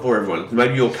it's not for everyone.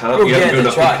 Maybe you're calm. You haven't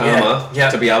got enough karma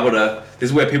to be able to. This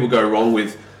is where people go wrong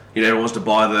with. Everyone wants to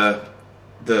buy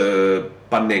the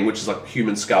Bundeng, which is like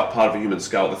human skull, part of a human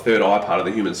skull, the third eye part of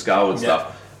the human skull and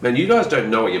stuff. Man, you guys don't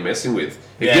know what you're messing with.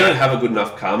 If you don't have a good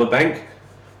enough karma bank,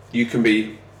 you can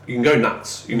go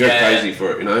nuts. You can go crazy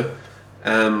for it,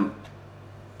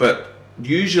 But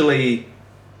usually,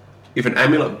 if an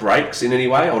amulet breaks in any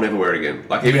way, I'll never wear it again.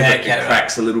 Like even if it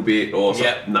cracks a little bit or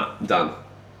something, done.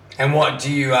 And what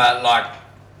do you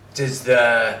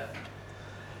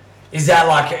is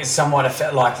that somewhat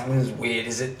this is weird?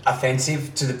 Is it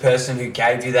offensive to the person who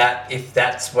gave you that if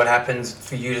that's what happens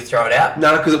for you to throw it out?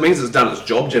 No, because it means it's done its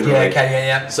job generally.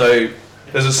 So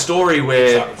there's a story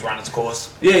where it's run its course.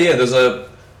 There's a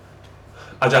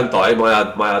Ajahn Thai,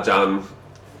 my Ajahn.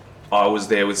 I was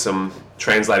there with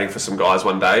translating for some guys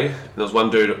one day. And there was one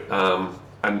dude,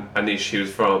 Anish. He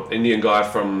was from Indian guy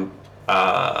from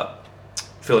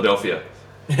Philadelphia,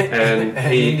 and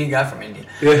an Indian guy from India.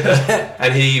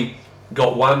 And he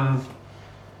got one.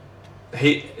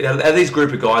 Out of these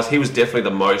group of guys, he was definitely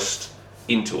the most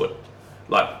into it.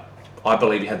 I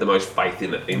believe he had the most faith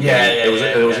in it.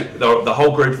 The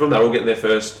whole group of them, they were all getting their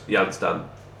first yards done,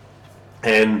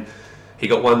 and he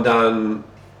got one done.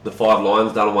 The 5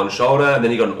 lines done on one shoulder, and then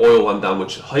he got an oil one done,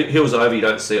 which heals over. You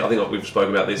don't see it. I think we've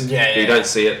spoken about this. You don't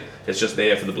see it. It's just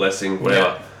there for the blessing,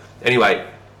 whatever. Anyway,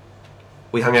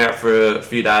 we hung out for a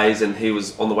few days, and he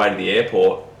was on the way to the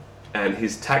airport, and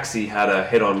his taxi had a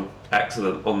head-on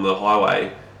accident on the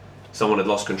highway. Someone had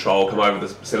lost control, come over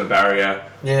the center barrier,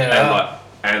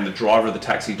 and the driver of the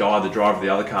taxi died. The driver of the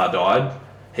other car died.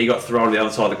 He got thrown on the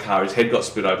other side of the car. His head got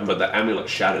split open, but the amulet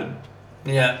shattered.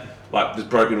 Just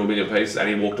broken into a million pieces, and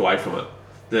he walked away from it.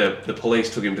 The police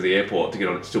took him to the airport to get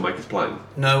on, still make his plane.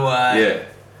 No way.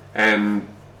 and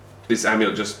this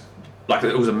amulet just like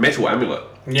it was a metal amulet.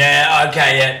 Yeah.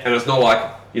 Okay. Yeah. And it's not like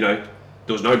there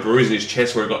was no bruise in his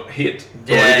chest where it got hit or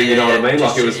Yeah, anything. You know yeah, what I mean?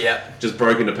 just- Like it was yeah. just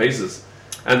broken to pieces.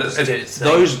 And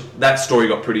Just that story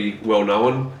got pretty well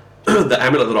known. The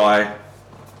amulet that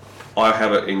I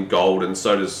have it in gold, and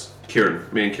so does Kieran.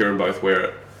 Me and Kieran both wear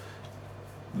it.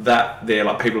 That there,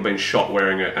 like people have been shot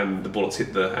wearing it, and the bullets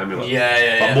hit the amulet.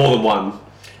 Yeah. More than one.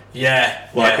 Yeah.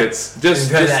 Like yeah. it's just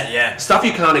that, stuff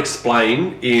you can't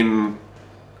explain in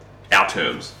our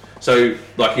terms. So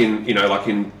like in our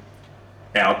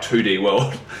 2D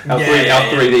world, our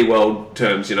 3D world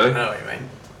terms, I know what you mean.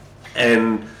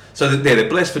 And so they're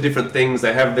blessed for different things.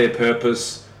 They have their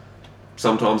purpose.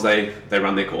 Sometimes they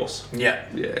run their course. Yeah.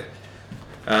 Yeah.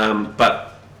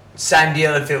 But same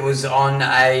deal if it was on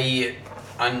a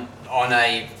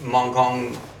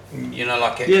Mongkong,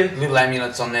 like little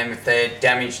amulets on them. If they're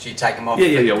damaged, you take them off.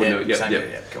 Yeah. We know.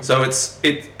 Yeah. Cool. So it's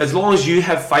as long as you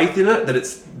have faith in it that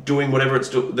it's doing whatever it's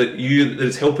that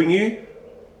it's helping you,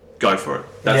 go for it.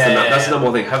 That's the number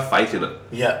one thing. Have faith in it.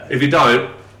 Yeah. If you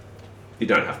don't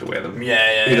have to wear them.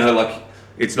 Yeah. Like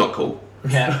it's not cool.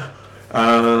 Yeah.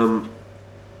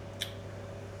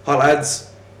 Hi lads.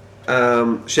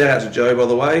 Shout out to Joe, by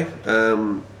the way.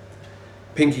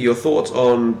 Pinky, your thoughts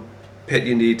on Pet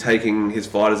Yindi taking his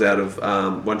fighters out of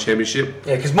one championship?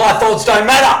 Yeah, because my thoughts don't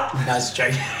matter. No, it's a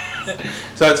joke.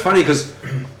 So it's funny because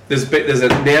there's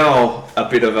now a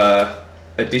bit of a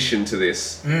addition to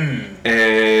this,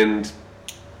 and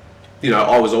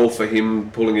I was all for him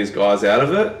pulling his guys out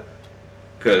of it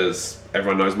because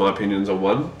everyone knows my opinions on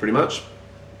one pretty much,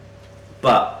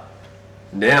 but.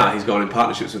 Now he's gone in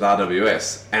partnerships with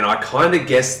RWS, and I kind of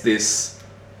guessed this.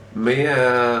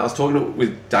 I was talking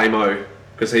with Damo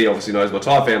because he obviously knows my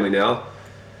Thai family now,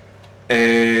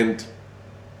 and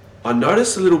I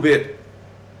noticed a little bit.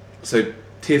 So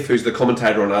Tiff, who's the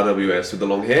commentator on RWS with the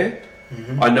long hair,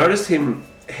 I noticed him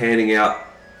handing out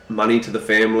money to the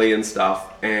family and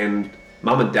stuff, and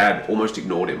Mum and Dad almost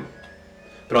ignored him.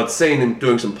 But I'd seen him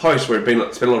doing some posts where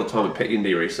he'd spent a lot of time with Pet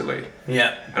Yindi recently.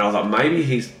 Yeah. And I was like, maybe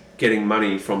he's getting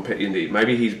money from Pet Yindi.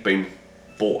 Maybe he's been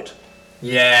bought.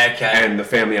 Yeah, okay. And the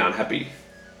family aren't happy.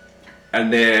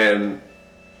 And then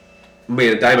me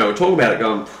and Damo were talking about it,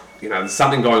 going, there's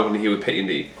something going on here with Pet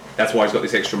Yindi. That's why he's got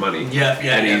this extra money.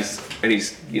 And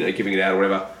he's giving it out or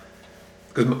whatever.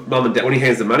 Because Mum and Dad, when he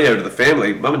hands the money over to the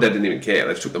family, Mum and Dad didn't even care.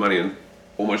 They just took the money and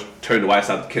almost turned away and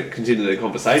started to continue their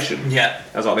conversation. Yeah.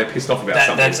 I was like, they're pissed off about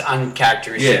something. That's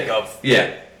uncharacteristic of...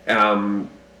 Yeah.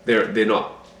 They're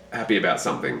not happy about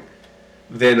something.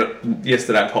 Then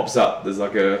yesterday it pops up. There's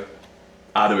like a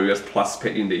RWS plus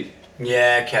Pet Yindi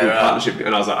partnership,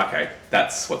 and I was like, okay,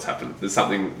 that's what's happened. There's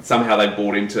something. Somehow they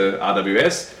bought into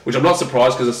RWS, which I'm not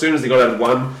surprised because as soon as he got out of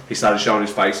one, he started showing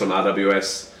his face on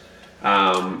RWS.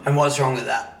 And what's wrong with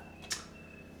that?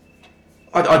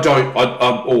 I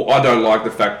don't like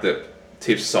the fact that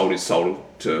Tiff sold his soul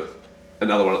to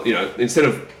another one. Instead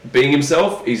of being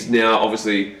himself, he's now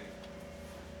obviously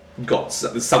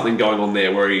there's something going on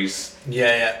there where he's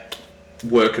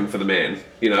working for the man,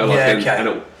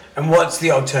 and what's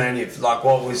the alternative? Like,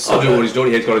 what was? I'll do what he's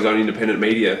doing. He's got his own independent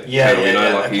media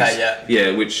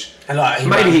channel, which and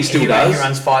maybe he still does. He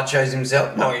runs fight shows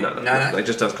himself. No. He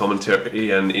just does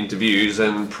commentary and interviews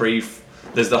and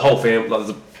There's the whole family. Like,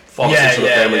 there's 5 or 6 of the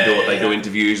family do it. They do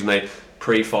interviews and they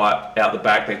pre-fight out the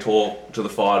back. They talk to the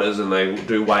fighters and they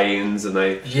do weigh-ins and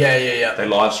they they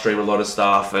live stream a lot of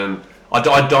stuff and. I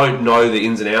don't know the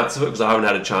ins and outs of it because I haven't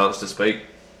had a chance to speak.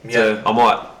 Yeah.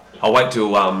 I'll wait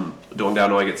till Dongdale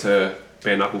Noi gets her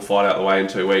bare knuckle fight out the way in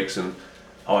 2 weeks and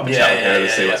I'll have a chat with her to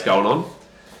see what's going on.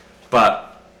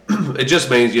 But it just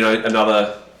means, I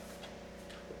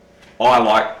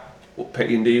like Pet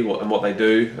Yindi and what they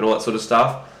do and all that sort of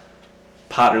stuff.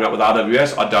 Partnering up with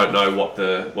RWS, I don't know what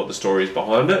the story is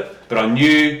behind it, but I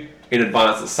knew in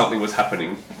advance that something was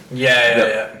happening.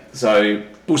 So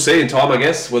we'll see in time, I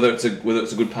guess, whether it's a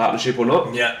good partnership or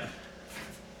not. Yeah.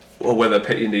 Or whether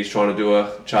Pet Yindi's trying to do a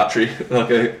Chartry, like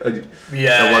a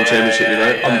one championship,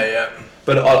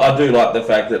 But I do like the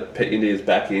fact that Pet Yindi is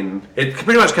back in. It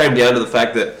pretty much came down to the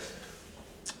fact that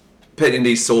Pet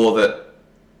Yindi saw that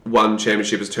one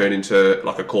championship has turned into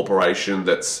like a corporation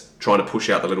that's trying to push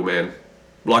out the little man,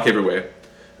 like everywhere.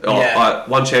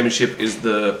 One championship is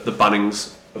the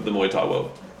Bunnings of the Muay Thai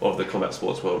world, of the combat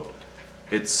sports world.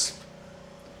 It's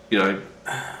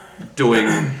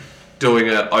doing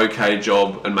an okay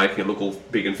job and making it look all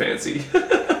big and fancy.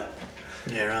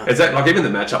 Yeah, right. It's like even the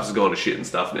matchups have gone to shit and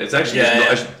stuff. It's actually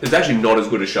it's actually not as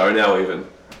good a show now. Even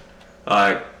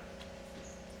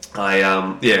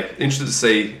interested to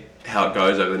see how it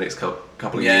goes over the next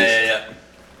couple of years.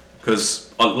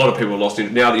 because a lot of people lost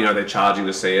it. Now that they're charging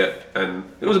to see it, and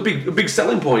it was a big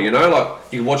selling point. Like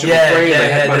you can watch it for free.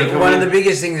 They had money one of the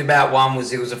biggest things about one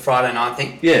was it was a Friday night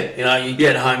thing. Yeah, you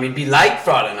get home, you'd be late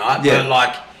Friday night, but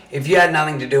like if you had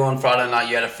nothing to do on Friday night,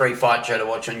 you had a free fight show to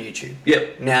watch on YouTube.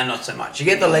 Yep. Now not so much. You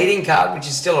get the leading card, which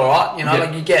is still alright.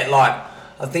 Like you get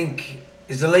I think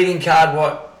is the leading card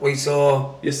what we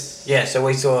saw. Yes. Yeah, so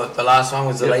we saw the last one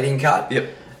was the leading card. Yep.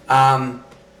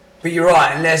 But you're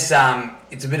right, unless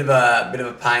it's a bit of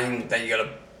a pain that you got to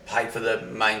pay for the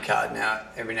main card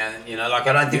every now and then. Like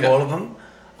I don't think all of them.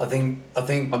 I think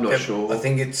I'm not sure. I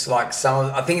think it's like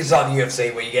I think it's like the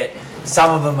UFC where you get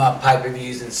some of them are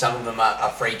pay-per-views and some of them are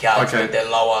free cards with their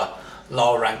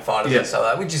lower ranked fighters and stuff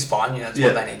like that, which is fine. It's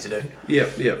what they need to do. Yeah.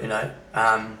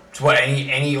 It's what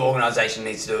any organisation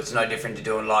needs to do. It's no different to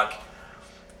doing like.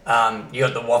 You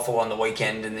got the waffle on the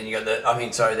weekend, and then you got the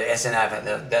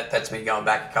SNAV. That's me going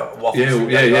back a couple of waffles.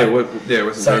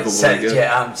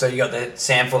 So you got the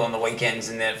sample on the weekends,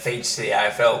 and then it feeds to the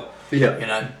AFL.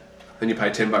 Yeah. And you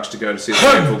pay $10 to go to see the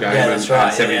AFL game, and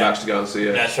 $70 to go and see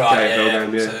a AFL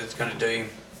game. Yeah. So it's going to do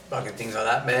fucking things like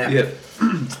that, man. Yeah.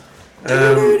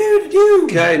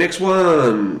 Okay, next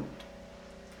one.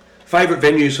 Favourite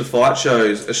venues for fight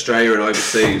shows, Australia and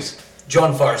overseas.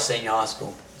 John Forrest Senior High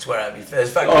School. That's where I'd be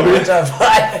first.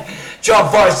 John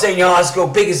Forrest Senior High School,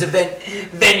 biggest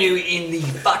venue in the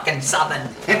fucking southern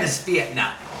hemisphere.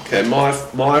 No. Okay,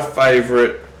 my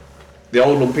favourite, the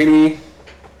old Lumpini.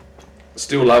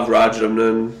 Still love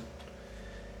Rajadamnern.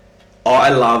 I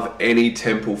love any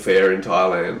temple fair in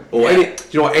Thailand, or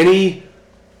any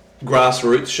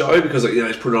grassroots show, because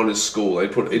it's put on as school. They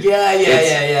put it.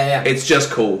 Yeah. It's just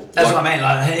cool. That's what I mean.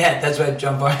 That's where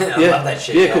John Forrest. I love that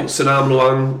shit. Yeah, cool. Sanam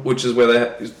Luang, which is where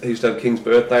they used to have King's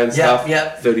birthday and stuff. Yeah.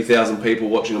 30,000 people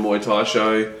watching a Muay Thai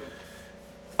show.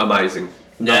 Amazing.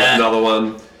 Another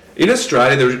one. In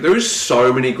Australia, there is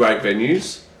so many great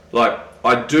venues. Like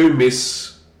I do miss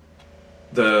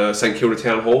the St Kilda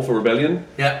Town Hall for Rebellion.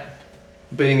 Yeah.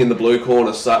 Being in the blue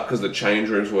corner sucked because the change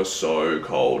rooms were so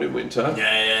cold in winter.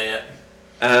 Yeah.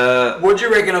 What do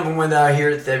you reckon of them when they were here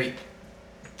at Thebby?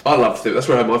 I love Thebby. That's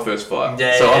where I had my first fight.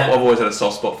 I've always had a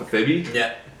soft spot for Thebby.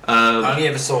 Yeah. I only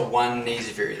ever saw one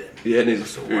Nisa Fury there. Yeah, Nisa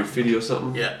Fury Fiddy or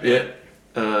something. Yeah.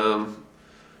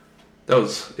 That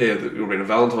was, it would have been a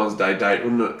Valentine's Day date,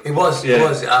 wouldn't it? It was.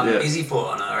 Izzy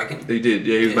fought on it, I reckon. He did,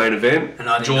 he was main event. And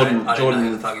I didn't know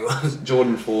who the fuck he was.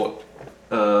 Jordan fought,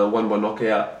 won by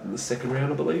knockout in the second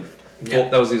round, I believe. Yeah.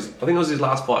 I think it was his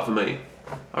last fight for me,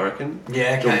 I reckon.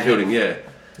 Yeah, okay. Jordan Fielding, yeah.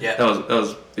 That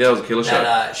was a killer shot.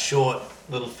 That short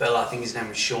little fella, I think his name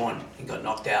was Sean, he got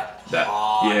knocked out. That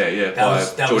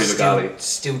was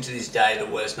still to this day the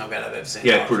worst knockout I've ever seen.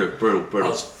 Yeah, brutal. I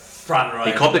was front row.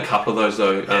 He copped a couple of those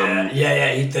though.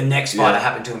 The next fight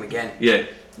happened to him again. Yeah.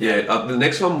 The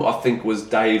next one I think was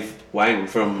Dave Wang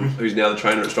from who's now the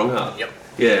trainer at Strongheart. Yep.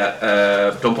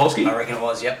 Yeah, Don Polsky. I reckon it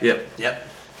was. Yep. Yep.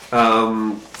 It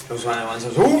was one of the ones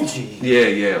that was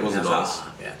it wasn't nice.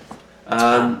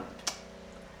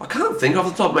 I can't think off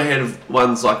the top of my head of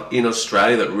ones like in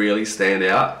Australia that really stand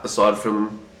out. Aside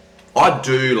from, I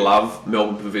do love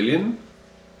Melbourne Pavilion,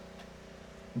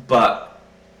 but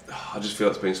I just feel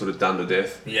it's been sort of done to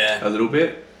death. Yeah. A little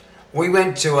bit. We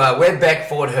went to where Beck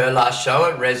fought her last show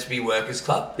at Resby Workers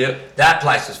Club. Yep. That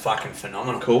place was fucking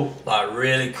phenomenal. Cool. Like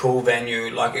really cool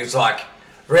venue. Like it's like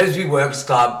Resby Workers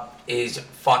Club is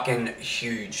fucking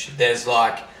huge. There's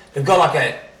like they've got like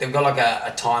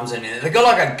a time zone in there. They've got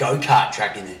like a go-kart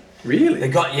track in there. Really?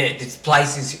 This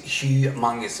place is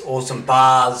humongous. Awesome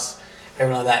bars,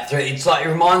 everything like that. It's like it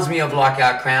reminds me of like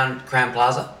Crown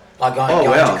Plaza. Like going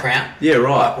to Crown. Yeah,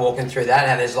 right. Like walking through that,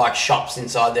 how there's like shops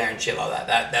inside there and shit like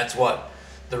that. That's what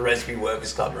the Resby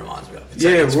Workers Club reminds me of.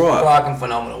 It's right. Fucking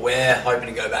phenomenal. We're hoping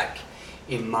to go back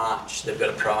in March. They've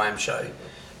got a Pro-Am show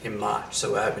in March,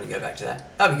 so we're hoping to go back to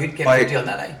that. That'd be good. Get 50 on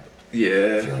that, eh? Yeah.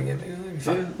 If you want to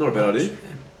get not a bad idea.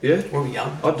 Yeah. We'll be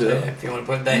young. I'd do it. If you want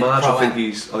to put that March, Pro-Am. I think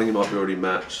he might be already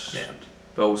matched. Yeah.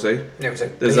 But we'll see. Yeah, we'll see.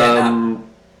 There's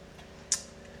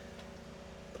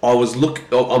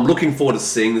I'm looking forward to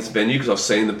seeing this venue because I've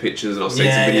seen the pictures and I've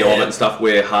seen some video of it and stuff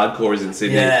where Hardcore is in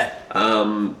Sydney. Yeah.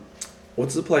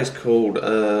 What's the place called?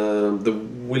 The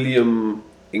William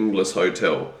Inglis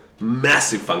Hotel.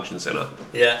 Massive function centre.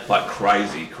 Yeah. Like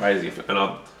crazy. And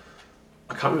I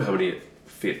can't remember how many it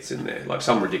fits in there. Like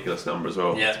some ridiculous number as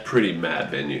well. Yeah. It's a pretty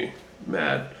mad venue.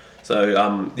 Mad. So,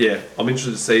 I'm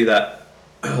interested to see that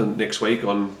next week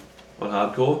on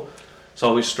Hardcore. So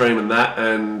I'll be streaming that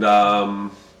and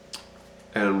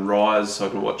Rise, so I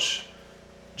can watch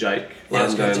Jake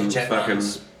London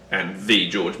and the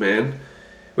George Mann.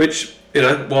 Which,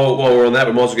 while we're on that,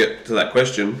 we might as well get to that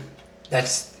question.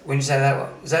 That's when you say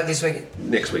that, was that this weekend?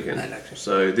 Next weekend. No, next weekend.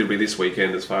 So it'll be this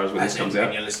weekend as far as when this comes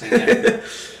out. You're listening.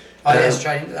 Yeah.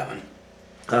 Straight into that one.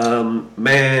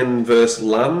 Man versus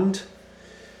Lund.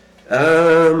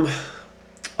 I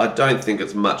don't think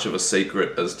it's much of a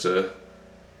secret as to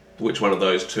which one of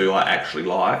those two I actually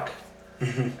like.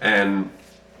 Mm-hmm. And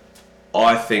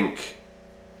I think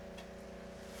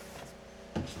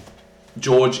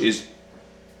George is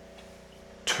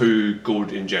too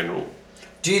good in general.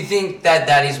 Do you think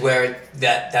that is where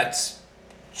that's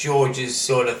George's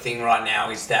sort of thing right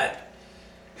now? Is that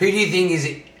who do you think is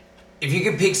it? If you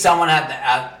could pick someone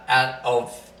out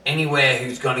of anywhere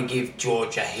who's going to give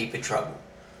George a heap of trouble,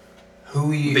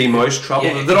 who are you? The most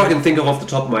trouble that I can think of off the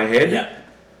top of my head. Yeah.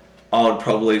 I would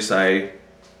probably say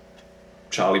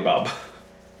Charlie Bubb.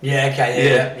 Yeah.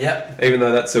 Okay. Yeah. Even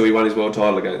though that's who he won his world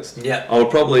title against. Yeah. I would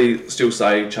probably still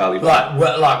say Charlie Bubb.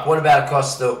 Like what about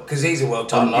across the? Because he's a world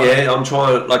title. I'm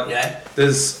trying. Yeah.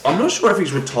 I'm not sure if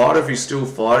he's retired or if he's still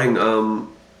fighting.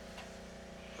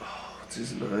 What's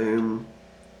his name?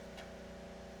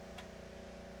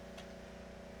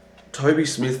 Toby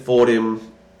Smith fought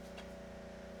him.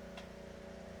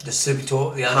 The super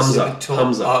tall, the other Hamza. super tall.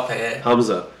 Hamza. Oh, okay, yeah.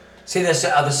 Hamza. See, there's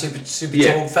the other super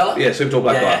tall fella. Yeah, super tall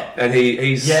black guy, and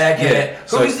he's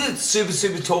Who is the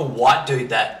super tall white dude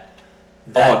that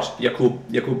Yakub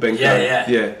Benko.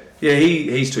 Yeah.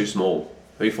 He's too small.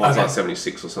 He fights Okay. like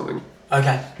 76 or something.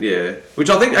 Okay. Yeah, which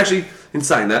I think actually, in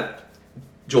saying that,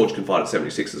 George can fight at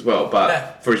 76 as well,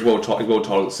 but for his world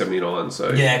title at 79.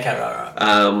 So yeah, okay, right.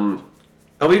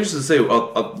 I'll be interested to see. I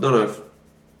don't know if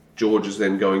George is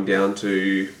then going down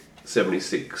to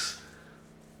 76.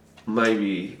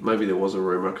 Maybe there was a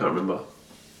rumour, I can't remember.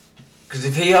 Because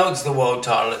if he holds the world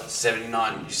title at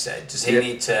 79, you said, does he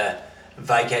need to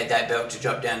vacate that belt to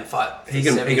drop down and fight? He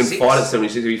can fight at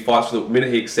 76. If he fights the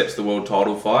minute he accepts the world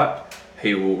title fight,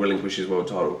 he will relinquish his world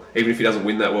title. Even if he doesn't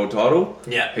win that world title,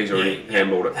 he's already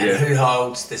handballed it. And who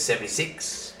holds the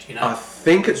 76? Do you know? I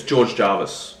think it's George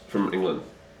Jarvis from England.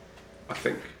 I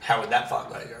think. How would that fight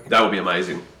go? That would be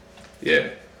amazing. Yeah.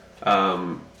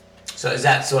 So is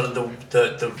that sort of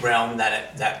the realm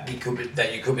that you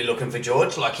could be looking for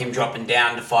George, like him dropping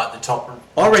down to fight the top?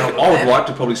 I reckon I would like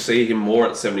to probably see him more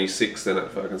at 76 than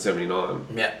at fucking 79.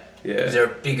 Yeah. Yeah. Is there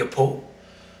a bigger pool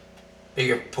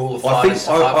of fighters?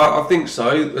 I think so.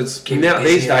 It's now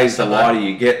these days the lighter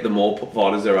you get, the more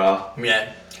fighters there are.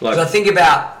 Yeah. Because I was thinking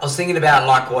about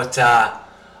like what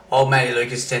old Matty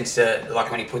Lucas tends to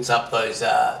like when he puts up those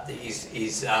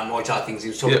his Muay Thai things. He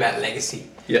was talking about legacy.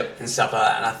 And stuff like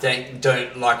that. And I think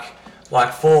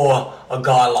like for a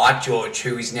guy like George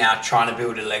who is now trying to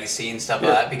build a legacy and stuff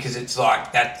like that, because it's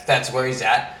like that's where he's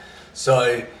at.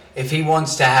 So if he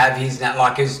wants to have his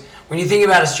cause when you think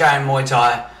about Australian Muay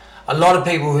Thai, a lot of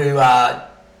people who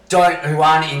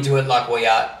aren't into it like we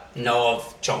are know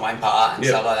of John Wayne Parr and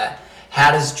stuff like that.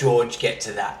 How does George get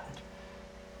to that?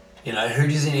 You know, who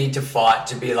does he need to fight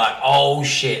to be like, oh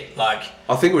shit, like...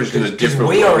 I think we're just in a different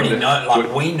world. Because we already know,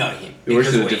 like, we know him. We're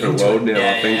just in a different world now,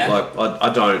 I think. Like, I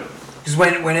don't... Because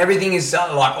when everything is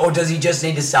like, or does he just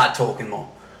need to start talking more?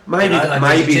 Maybe,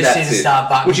 maybe that's it.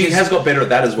 Which he has got better at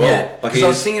that as well. Yeah, because I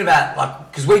was thinking about,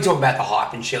 like, because we talk about the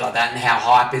hype and shit like that, and how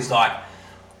hype is like,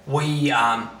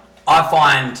 I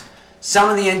find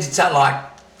some of the like,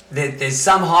 there's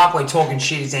some hype where talking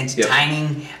shit is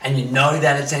entertaining, and you know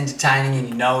that it's entertaining, and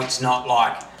you know it's not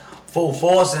like full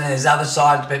force, and there's other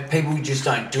sides, but people just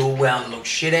don't do it well and look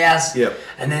shit ass.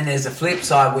 And then there's a flip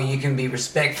side where you can be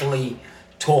respectfully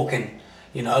talking,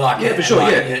 you know, like for sure,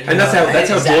 and that's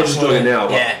how George is doing it now,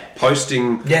 like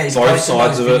posting he's both posting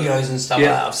sides those of it, videos and stuff like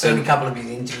that. I've seen a couple of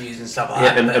his interviews and stuff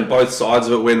like that. And both sides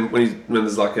of it when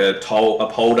there's like a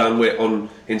poll done on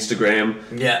Instagram,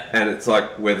 and it's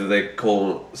like whether they're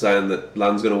saying that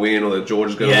Lund's going to win or that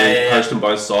George is going to win, posting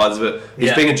both sides of it.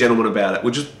 He's being a gentleman about it,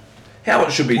 which is how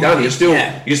it should be done. You're still,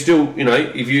 you know,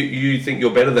 if you think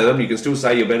you're better than them, you can still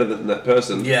say you're better than that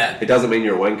person. It doesn't mean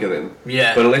you're a wanker then.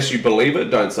 But unless you believe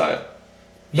it, don't say it.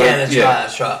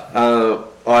 That's right.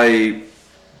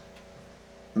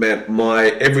 My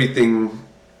everything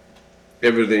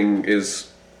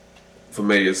is, for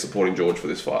me, is supporting George for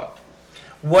this fight.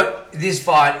 What this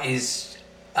fight is,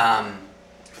 for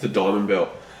the diamond belt.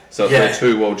 So it's where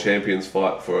two world champions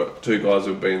fight for it. Two guys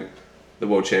who've been the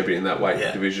world champion in that weight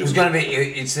division. It's going to be.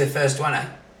 It's their first one, eh?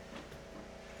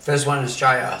 First one in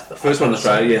Australia. First one in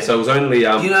Australia. Yeah. So it was only.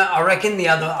 I reckon that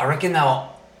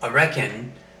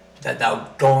they were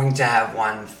going to have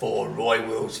one for Roy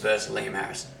Wills versus Liam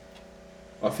Harrison.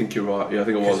 I think you're right. Yeah, I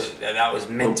think it was. That was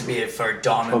meant to be for a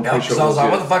diamond belt. Sure so I was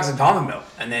like, what the fuck's a diamond belt?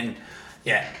 And then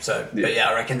Yeah, so, but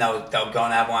I reckon they'll go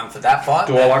and have one for that fight.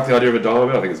 Do I like the idea of a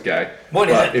diamond? I think it's gay. What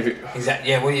is it? Exactly,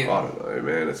 yeah, what do you... I don't know,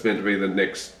 man. It's meant to be the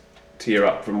next tier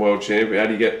up from world champion. How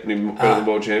do you get any better than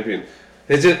world champion?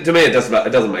 It's just, to me, it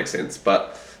doesn't make sense,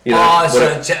 but... You know,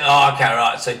 okay,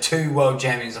 right. So 2 world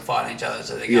champions are fighting each other,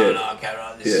 so they're going, okay,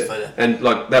 right, this is for the... And,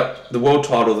 like, the world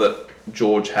title that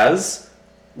George has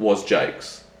was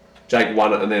Jake's. Jake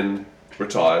won it and then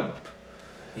retired.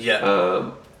 Yeah.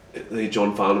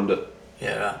 John Farnhamed it.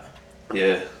 Yeah,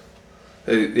 right.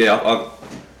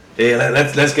 Yeah.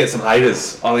 Let's get some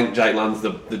haters. I think Jake Lund's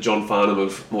the John Farnham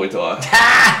of Muay Thai.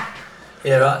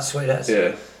 Yeah, right, sweet ass.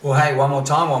 Yeah. Well, hey, one more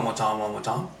time.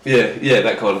 Yeah,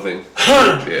 that kind of thing.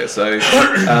 Yeah, so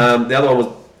the other one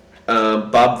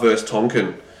was Bub versus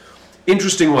Tonkin.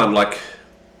 Interesting one. Like,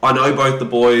 I know both the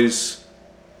boys.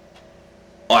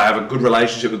 I have a good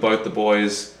relationship with both the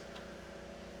boys.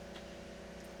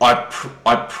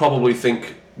 I probably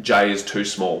think Jay is too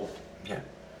small. Yeah.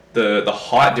 The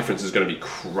height difference is going to be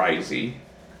crazy.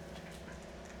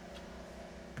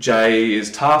 Jay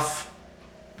is tough.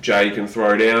 Jay can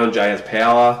throw down. Jay has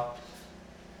power.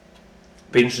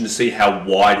 Be interesting to see how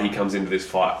wide he comes into this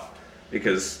fight,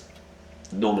 because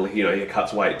normally, he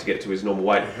cuts weight to get to his normal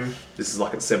weight. Mm-hmm. This is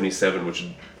like at 77, which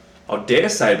I dare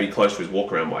say would be close to his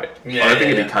walk around weight. Yeah, I don't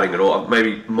think he'd be cutting at all. Might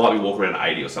be walking around at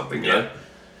 80 or something. You know,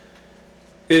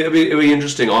 it'll be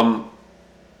interesting. I'm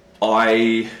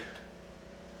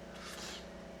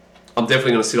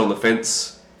definitely going to sit on the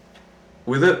fence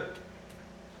with it.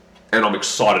 And I'm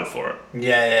excited for it.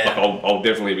 Yeah. Like I'll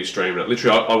definitely be streaming it.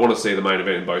 Literally, I want to see the main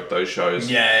event in both those shows.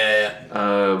 Yeah.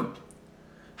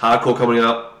 Hardcore coming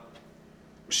up.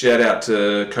 Shout out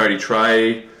to Cody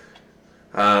Trey.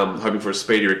 Hoping for a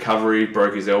speedy recovery.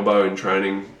 Broke his elbow in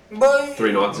training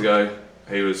 3 nights ago.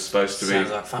 He was supposed to be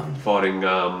fighting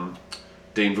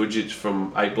Dean Vujic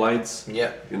from 8 Blades.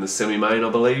 Yeah. In the semi-main, I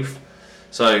believe.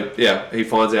 So yeah, he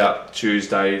finds out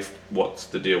Tuesday what's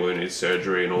the deal with his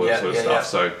surgery and all that sort of stuff.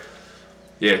 So.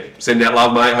 Yeah, send out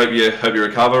love, mate. Hope you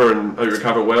recover and hope you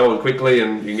recover well and quickly,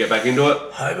 and you can get back into it.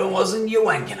 Hope it wasn't your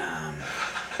wanking arm.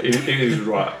 He was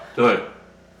right. No,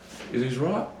 is he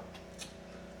right?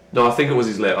 No, I think it was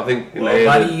his left. I think. Well,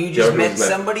 buddy, you just met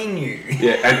somebody new.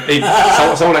 Yeah,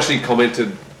 and someone actually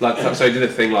commented, like, so he did a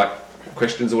thing like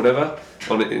questions or whatever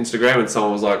on Instagram, and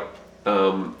someone was like,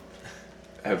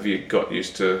 "Have you got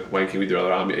used to wanking with your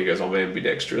other arm?" He goes, "I'm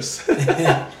ambidextrous."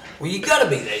 Well, you got to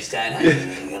be these days,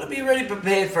 eh? You got to be ready,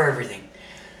 prepared for everything.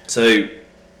 So,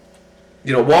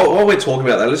 while we're talking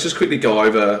about that, let's just quickly go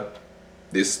over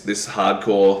this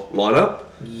hardcore lineup.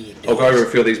 Yeah, I'll go over a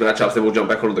few of these matchups, then we'll jump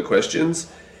back onto the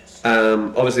questions.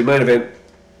 Obviously, main event,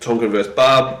 Tonkin versus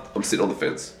Bub. I'm sitting on the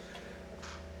fence.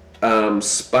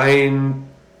 Spain,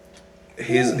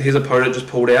 his opponent just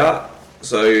pulled out,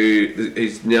 so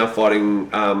he's now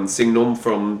fighting Singnum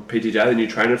from PTJ, the new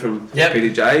trainer from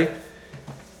PTJ.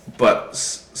 But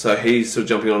so he's sort of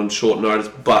jumping on short notice,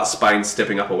 but Spain's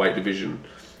stepping up a weight division,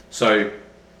 so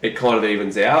it kind of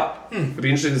evens out. It'd be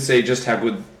interesting to see just how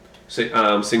good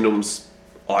Singnum's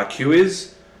IQ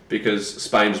is, because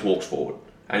Spain just walks forward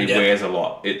and he wears a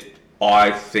lot.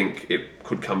 I think it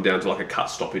could come down to like a cut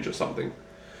stoppage or something.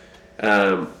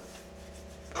 Cracker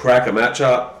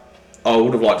matchup. I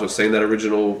would have liked to have seen that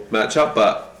original matchup,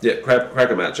 but yeah,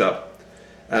 cracker matchup.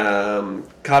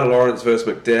 Carter Lawrence versus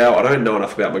McDowell. I don't know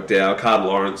enough about McDowell. Carter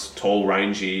Lawrence, tall,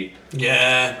 rangy.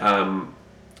 Yeah.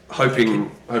 Hoping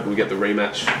we get the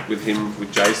rematch with him,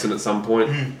 with Jason at some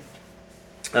point.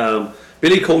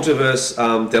 Billy Coulter versus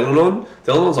Delanon.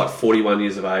 Delanon's like 41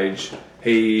 years of age. So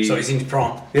he's in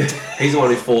prom. He's the one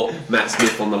who fought Matt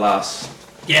Smith on the last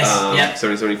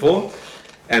 774.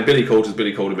 And Billy Coulter's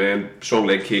Billy Coulter, man. Strong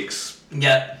leg kicks.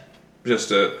 Yeah.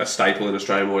 Just a staple in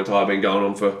Australian Muay Thai, been going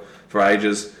on for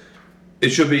ages. It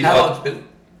should be... How old's Billy?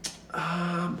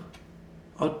 I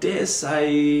dare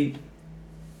say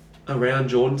around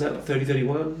Jordan's at 30,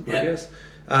 31, I guess.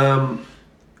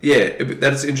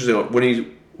 That's interesting.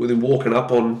 With him walking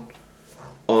up on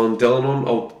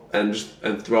Delanon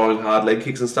and throwing hard leg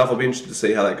kicks and stuff, I'll be interested to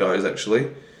see how that goes, actually.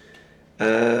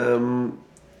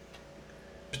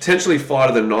 Potentially fight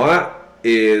of the night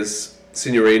is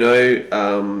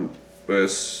Signorino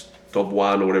versus Dob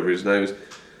One or whatever his name is.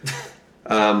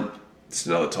 It's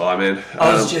another Thai, man.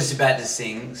 I was just about to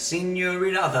sing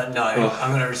Signorino. I thought, no,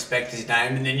 I'm going to respect his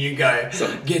name. And then you go,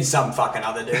 get some fucking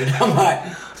other dude. I'm like,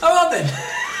 oh, well then.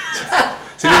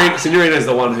 Signorino's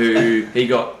the one who he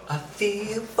got... I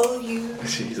feel for you.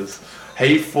 Jesus.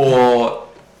 He fought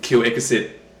Kill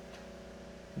Ekasit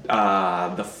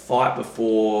the fight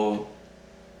before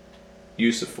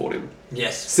Yusuf fought him.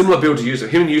 Yes. Similar build to Yusuf.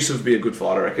 Him and Yusuf would be a good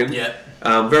fight, I reckon. Yeah.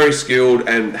 Very skilled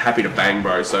and happy to bang,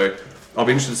 bro. So I'll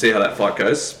be interested to see how that fight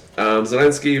goes.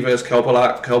 Zelensky versus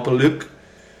Kalpaluk.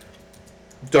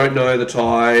 Don't know the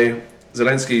tie.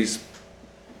 Zelensky's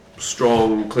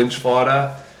strong clinch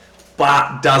fighter,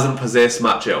 but doesn't possess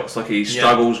much else. Like he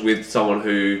struggles with someone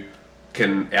who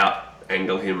can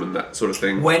out-angle him and that sort of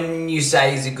thing. When you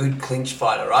say he's a good clinch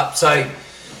fighter, right? So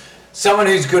someone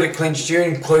who's good at clinch, do you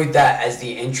include that as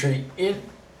the entry in?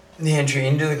 The entry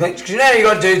into the clinch? Because you know you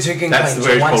got dudes who can That's clinch.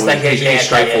 That's the Once very they get He's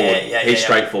straightforward. He's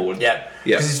straightforward. Yeah.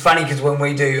 Because it's funny because when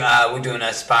we do, we're doing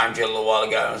a sparring drill a little while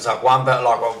ago, and it's like like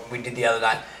what we did the other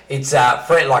day. It's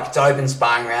it's open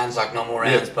sparring rounds, like normal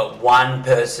rounds, but one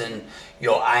person,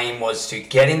 your aim was to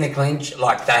get in the clinch.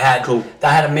 Like they had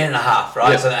a minute and a half,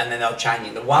 right? So and then they were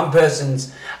changing. The one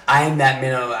person's aim that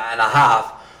minute and a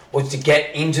half was to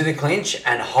get into the clinch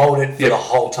and hold it for the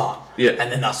whole time. Yeah.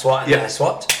 And then they swat and then they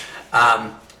swapped.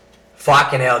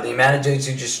 Fucking hell, the amount of dudes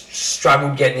who just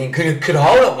struggled getting in could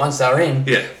hold it once they were in.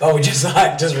 Yeah. But were just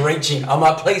reaching. I'm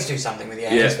like, please do something with your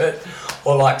hands first.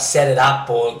 Or like set it up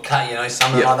or cut,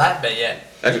 something like that. But yeah.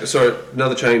 Actually, sorry,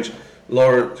 another change.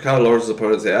 Carl Lawrence's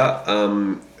opponent's out.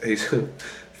 He's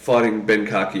fighting Ben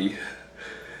Kaki.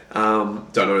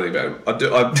 Don't know anything about him. I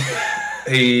do.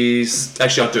 He's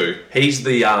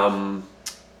the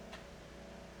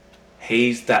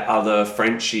He's that other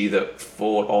Frenchie that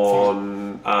fought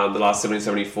on the last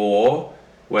 1774,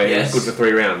 where he was good for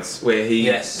 3 rounds. Where he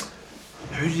who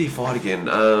did he fight again? He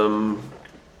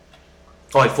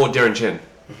fought Darren Chen,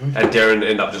 and Darren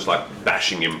ended up just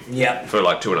bashing him for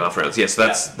 2.5 rounds. Yes,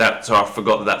 that. So I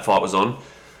forgot that fight was on.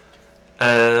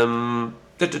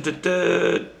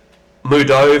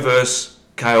 Mudo versus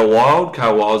Kale Wild.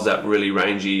 Kale Wild's that really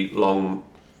rangy, long,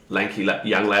 lanky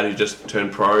young lad who just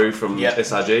turned pro from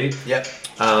SRG. Yep.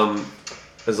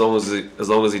 As long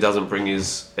as he doesn't bring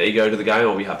his ego to the game,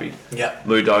 I'll be happy. Yep.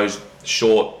 Mudo's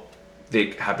short,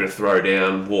 thick, happy to throw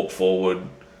down, walk forward,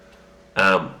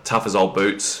 tough as old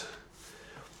boots.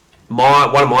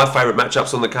 One of my favourite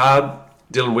matchups on the card,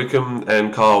 Dylan Wickham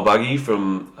and Kyle Buggy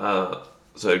from.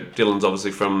 So Dylan's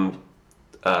obviously from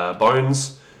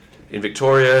Bones in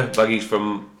Victoria. Buggy's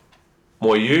from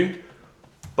Moyu.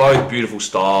 Both beautiful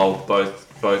style, both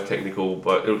technical,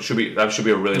 but that should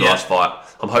be a really nice fight.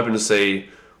 I'm hoping to see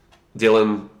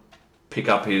Dylan pick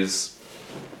up his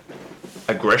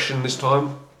aggression this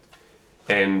time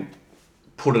and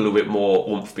put a little bit more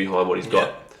oomph behind what he's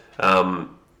got.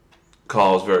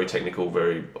 Kyle's very technical,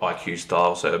 very IQ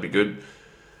style, so it'll be good.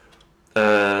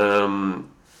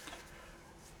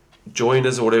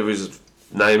 Joiners or whatever his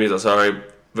name is,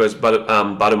 versus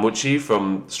Badamuchi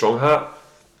from Strongheart.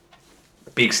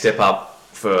 Big step up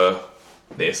for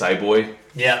the SA boy.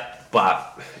 Yeah.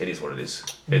 But it is what it is.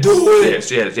 Do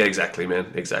it! Yeah, exactly,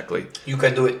 man. Exactly. You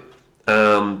can do it.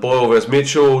 Boyle versus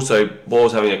Mitchell. So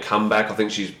Boyle's having a comeback. I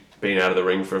think she's been out of the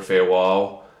ring for a fair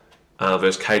while.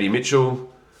 Versus Katie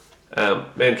Mitchell.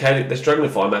 Man, Katie, they're struggling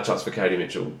to find matchups for Katie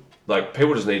Mitchell.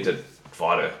 People just need to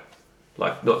fight her.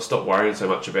 Not stop worrying so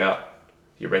much about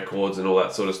your records and all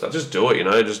that sort of stuff. Just do it,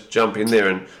 just jump in there,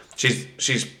 and she's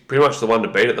pretty much the one to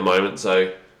beat at the moment,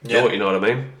 so do it, you know what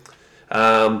I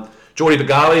mean? Jordy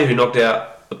Bagali, who knocked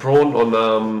out the Prawn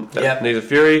on Knees of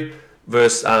Fury,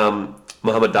 versus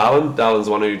Muhammad Darlan. Darlan's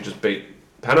the one who just beat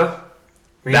Panna.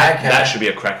 That should be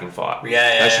a cracking fight.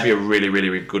 That should be a really, really,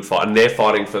 really good fight. And they're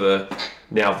fighting for the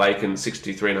now vacant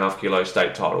 63.5 kilo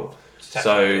state title.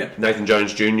 So Nathan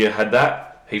Jones Jr. had that.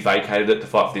 He vacated it to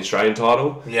fight for the Australian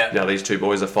title. Now these two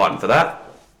boys are fighting for that.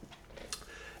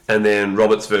 And then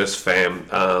Roberts versus Pham.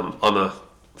 I'm a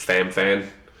Pham fan.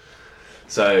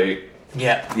 So,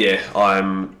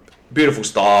 I'm beautiful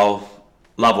style.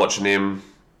 Love watching him.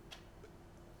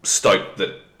 Stoked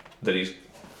that he's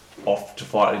off to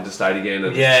fight interstate again.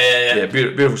 And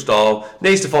beautiful style.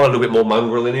 Needs to find a little bit more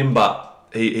mongrel in him, but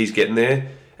he's getting there.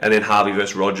 And then Harvey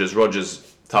versus Rogers.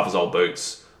 Rogers, tough as old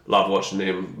boots. Love watching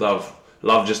him. Love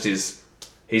just he's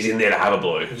in there to have a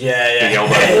blue. Big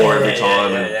elbow war every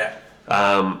time.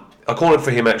 I called it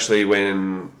for him actually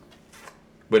when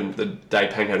the day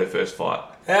Pang had her first fight.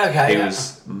 He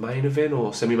was main event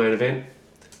or semi-main event,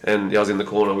 and I was in the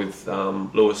corner with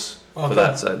Lewis for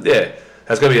that. So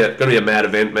it's gonna be a mad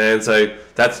event, man. So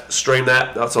stream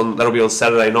that. That'll be on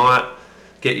Saturday night.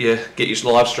 Get your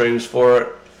live streams for it.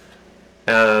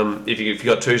 If you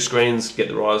got 2 screens, get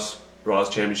the Rise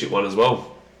Championship one as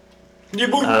well. Yeah,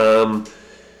 boy.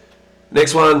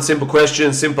 Next one, simple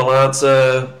question, simple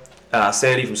answer.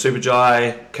 Sandy from Super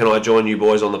Jai, can I join you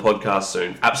boys on the podcast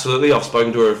soon? Absolutely. I've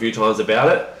spoken to her a few times about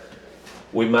it.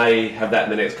 We may have that in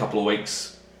the next couple of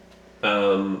weeks.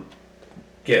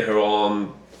 Get her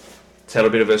on, tell a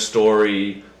bit of her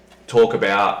story, talk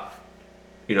about,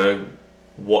 you know,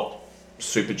 what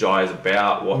Super Jai is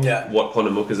about, what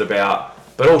Quantum Mook is about,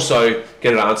 but also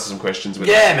get her to answer some questions with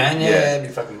us. Man, be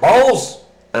fucking balls.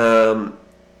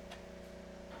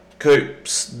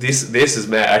 Coops, this is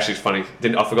mad. Actually, it's funny.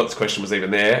 I forgot this question was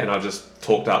even there, and I just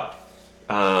talked up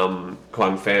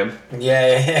Kwang Pham.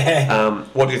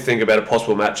 What do you think about a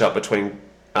possible matchup between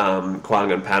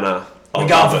Kwang and Panna? We're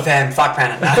going for Pham. Fuck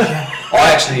Panna.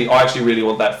 I actually really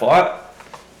want that fight.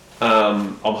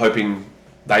 I'm hoping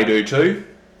they do too,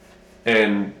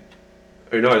 and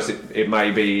who knows? It may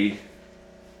be.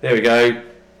 There we go.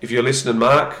 If you're listening,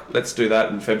 Mark, let's do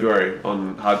that in February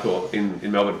on Hardcore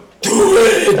in Melbourne. Do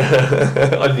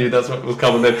it! I knew that's what was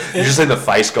coming then. You just seen the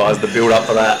face, guys, the build up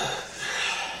for that.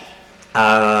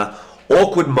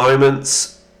 Awkward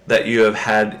moments that you have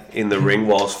had in the ring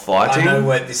whilst fighting. I know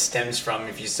where this stems from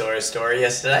if you saw her story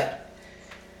yesterday.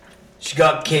 She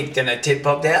got kicked and her tip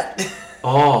popped out.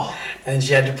 Oh. And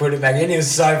she had to put it back in. It was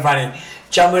so funny.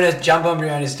 Jump on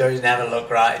Briona's stories and have a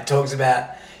look, right? It talks about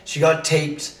she got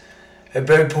teeped. Her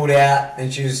boob pulled out,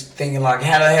 and she was thinking like,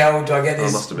 how the hell do I get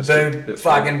this boob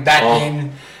fucking back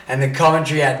in? And the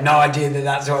commentary had no idea that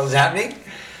that's what was happening.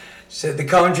 So the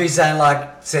commentary said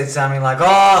something like,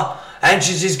 and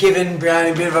she's just giving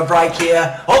Brianna a bit of a break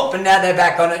here. And now they're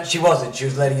back on it. She wasn't. She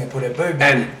was letting her put her boob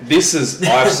back in. And this is,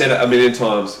 I've said it a million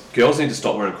times, girls need to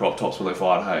stop wearing crop tops when they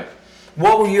fight, hey?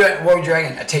 What would you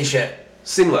reckon? A t-shirt?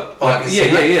 Singlet. Like,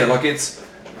 yeah. Like it's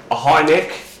a high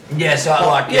neck. Yeah, so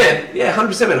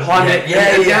 100% high neck,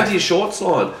 and down to your shorts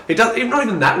line. It does, not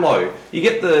even that low. You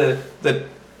get the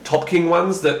Top King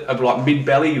ones that are like mid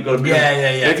belly. You've got to be.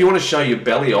 And if you want to show your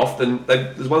belly off, then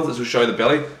there's ones that will show the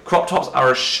belly. Crop tops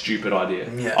are a stupid idea.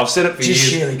 Yeah. I've said it for years.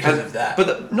 Just sheerly because of that.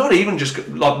 But not even just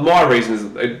like my reason is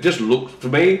it just looks for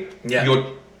me. Yeah.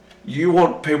 You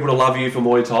want people to love you for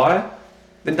Muay Thai.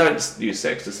 Then don't use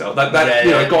sex to sell.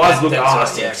 Guys look,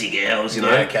 sexy girls, you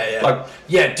know. Dudes can't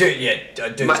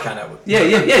help it.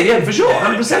 Yeah, for sure,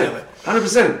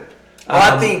 100%.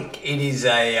 I think it is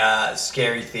a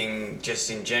scary thing just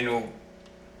in general,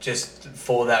 just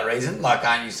for that reason. Like,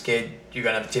 aren't you scared you're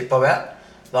going to have a tip pop out?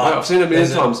 Like, I've seen it a million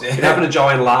times. It happened to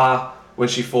Joanne La when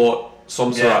she fought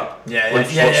Som Surat.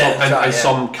 And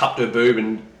Som cupped her boob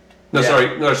and...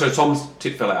 So Som's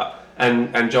tip fell out.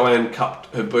 And Joanne cupped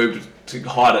her boob to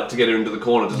hide it to get her into the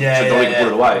corner so Donnie could put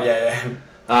it away.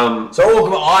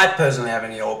 So I personally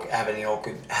haven't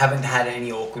had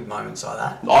any awkward moments like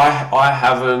that. I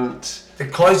haven't. The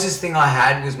closest thing I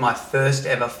had was my first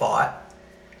ever fight,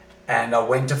 and I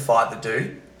went to fight the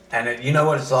dude, and you know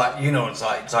what it's like.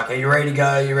 It's like, are you ready to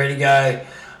go? You ready to go?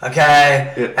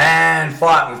 Okay, and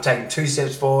fight. We've taken 2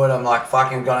 steps forward. I'm like,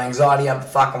 fucking got anxiety up the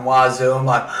fucking wazoo. I'm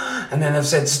like, and then they've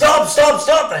said, stop.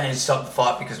 And he stopped the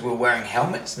fight because we were wearing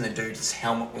helmets and the dude's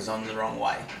helmet was on the wrong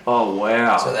way. Oh,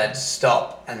 wow. So they had to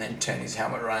stop and then turn his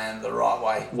helmet around the right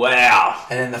way. Wow.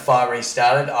 And then the fight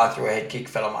restarted. I threw a head kick,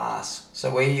 fell on my ass. So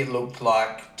we looked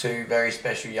like 2 very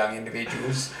special young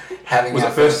individuals having Was our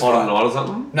it first fight of the night or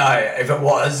something? No, if it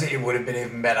was, it would have been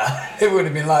even better. It would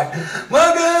have been like,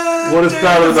 Morgan! What is that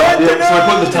about? So we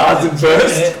put the cards in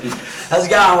first. How's it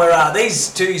going? We're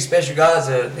these 2 special guys,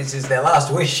 this is their last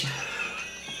wish.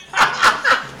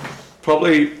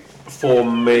 Probably for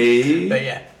me. But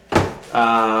yeah.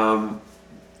 Alright,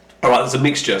 there's a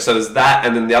mixture. So there's that,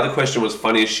 and then the other question was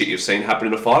funniest shit you've seen happen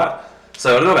in a fight.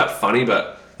 So I don't know about funny,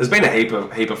 but there's been a heap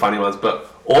of funny ones, but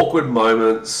awkward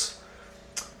moments.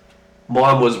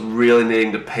 Mine was really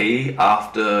needing to pee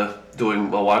after doing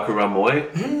my Waiku Run Moi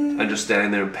and just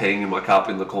standing there and peeing in my cup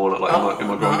in the corner, in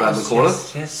my grog bag in the corner.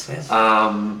 Yes.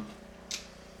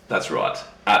 That's right.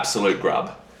 Absolute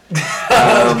grub.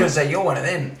 I was going to say, you're one of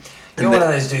them. You're one of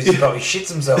those dudes who probably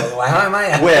shits himself on the way home,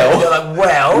 aren't you?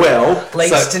 Well,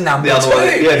 leads to number 2.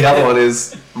 The other one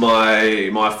is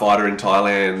my fighter in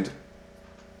Thailand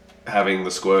having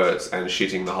the squirts and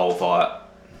shitting the whole fight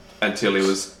until he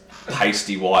was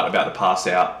pasty white about to pass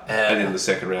out. And in the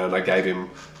second round, I gave him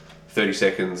 30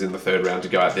 seconds in the third round to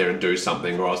go out there and do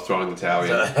something, or I was throwing the towel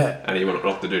in and he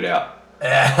knocked the dude out.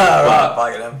 But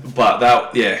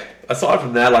aside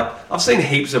from that, like, I've seen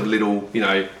heaps of little,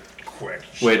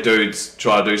 where dudes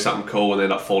try to do something cool and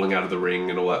end up falling out of the ring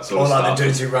and all that sort of stuff. Or like the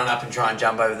dudes who run up and try and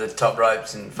jump over the top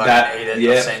ropes and fucking eat it.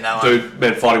 Yeah, I've seen that one.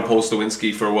 Dude, fighting Paul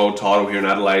Stawinski for a world title here in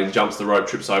Adelaide, jumps the rope,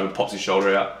 trips over, pops his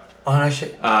shoulder out. Oh, no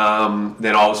shit.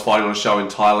 Then I was fighting on a show in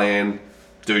Thailand,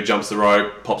 dude jumps the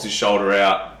rope, pops his shoulder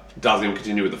out, doesn't even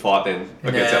continue with the fight then,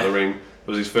 gets out of the ring. It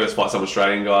was his first fight, some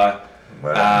Australian guy.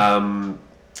 Wow.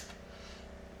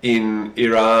 In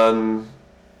Iran,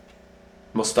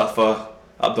 Mustafa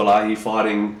Abdullahi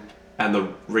fighting, and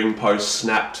the ring post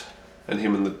snapped and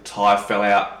him and the tyre fell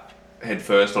out head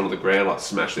first onto the ground, like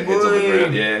smashed their heads on the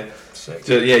ground.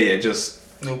 Yeah, just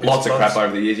lots of crap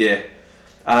over the years. Yeah,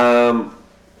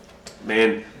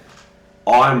 man,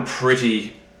 I'm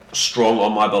pretty strong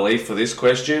on my belief for this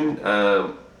question.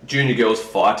 Junior girls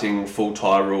fighting, full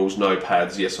tyre rules, no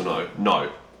pads, yes or no?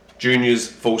 No. Juniors,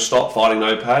 full stop, fighting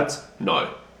no pads?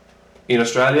 No. In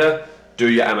Australia, do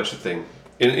your amateur thing.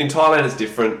 In Thailand, it's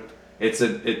different.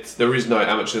 There is no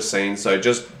amateur scene, so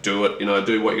just do it.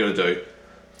 Do what you got to do.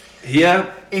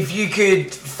 Here, if you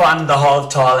could fund the whole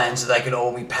of Thailand so they could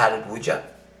all be padded, would you?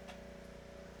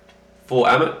 For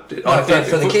amateur,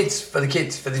 for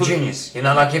the juniors.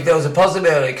 Like if there was a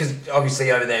possibility, because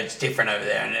obviously over there it's different over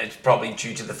there, and it's probably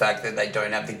due to the fact that they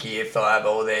don't have the gear for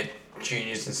all their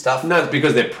juniors and stuff. No, it's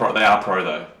because they're pro. They are pro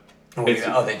though.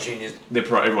 They're juniors. They're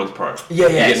pro. Everyone's pro.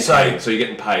 Yeah. So you're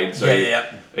getting paid. So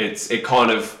it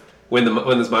kind of when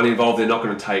there's money involved, they're not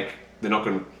going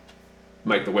to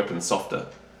make the weapons softer.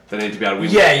 They need to be able to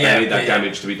win. They need that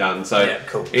damage to be done. So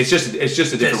cool. It's just a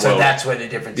different world. So that's where the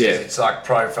difference is. It's like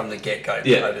pro from the get-go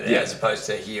over there, as opposed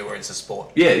to here where it's a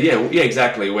sport. Yeah,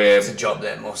 exactly. Where it's a job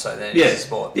there more so than it's a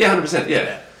sport. Yeah, 100%.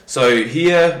 Yeah. So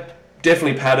here,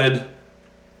 definitely padded.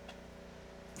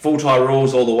 Full tie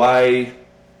rules all the way.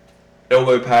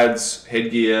 Elbow pads,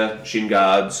 headgear, shin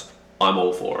guards. I'm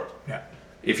all for it. Yeah.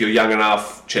 If you're young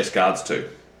enough, chest guards too.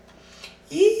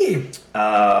 Yeah.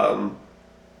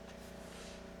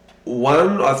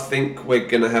 One, I think we're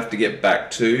going to have to get back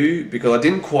to, because I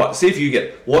didn't quite see if you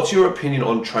get. What's your opinion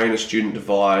on trainer-student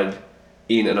divide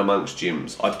in and amongst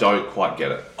gyms? I don't quite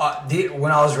get it.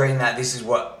 When I was reading that, this is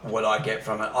what I get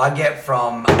from it. I get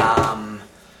from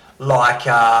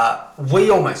we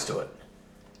almost do it.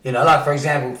 Like for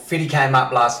example, Fitty came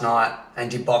up last night and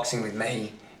did boxing with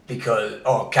me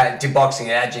did boxing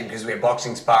at our gym because we were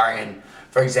boxing sparring. And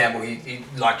for example,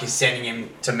 you're sending him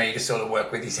to me to sort of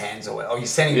work with his hands, or you're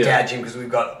sending him to our gym because we've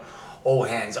got all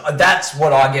hands. That's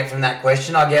what I get from that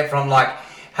question. I get from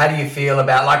how do you feel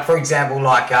about, like for example,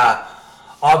 I've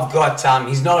got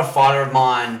he's not a fighter of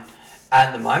mine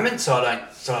at the moment, so I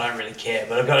don't really care.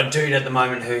 But I've got a dude at the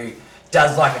moment who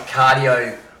does like a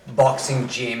cardio boxing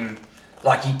gym,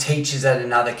 like he teaches at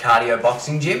another cardio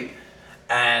boxing gym,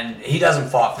 and he doesn't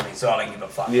fight for me, so I don't give a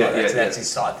fuck. That's his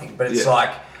side thing. But it's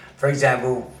like, for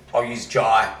example, I'll use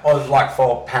Jai, or like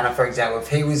for Panna, for example, if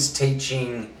he was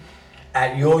teaching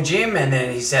at your gym and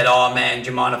then he said, oh man, do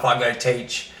you mind if I go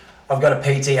teach? I've got a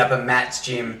PT up at Matt's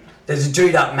gym. There's a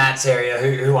dude up Matt's area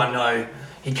who I know,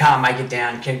 he can't make it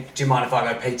down. Do you mind if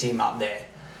I go PT him up there?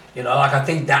 I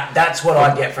think that's what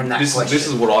I get from that question. This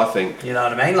is what I think. You know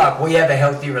what I mean? Like we have a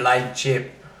healthy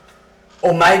relationship,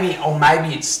 or maybe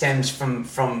it stems from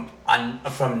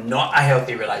not a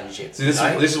healthy relationship. See,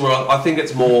 this is where I think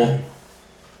it's more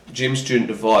gym student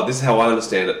divide. This is how I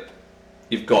understand it.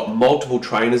 You've got multiple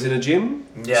trainers in a gym.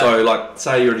 Yeah. So like,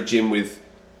 say you're at a gym with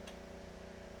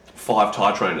 5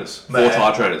 Thai trainers, 4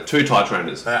 Thai trainers, 2 Thai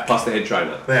trainers, plus the head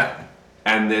trainer. Yeah.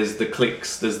 And there's the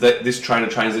cliques. There's this trainer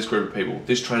trains this group of people.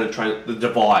 This trainer trains the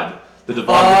divide. The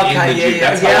divide within the gym.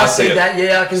 That's how I see it.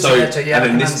 I can see that too. Yeah, and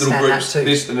then this little groups.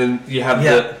 This, and then you have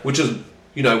which is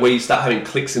where you start having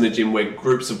cliques in the gym where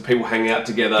groups of people hang out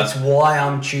together. It's why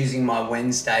I'm choosing my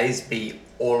Wednesdays be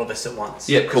all of us at once.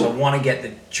 Yeah, cool. Because I want to get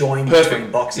the join between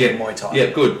boxing and Muay Thai.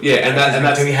 Yeah, good. Yeah, and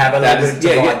that's do we have a little bit of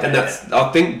divide and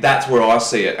I think that's where I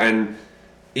see it. And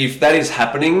if that is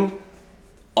happening,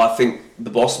 I think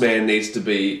the boss man needs to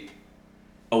be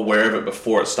aware of it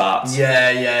before it starts.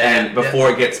 And before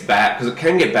it gets bad, because it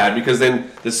can get bad, because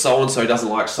then there's so-and-so doesn't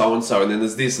like so-and-so, and then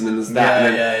there's this, and then there's that,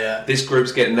 and then this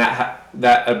group's getting that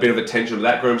a bit of attention,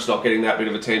 that group's not getting that bit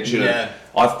of attention.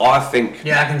 I think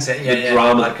I can see the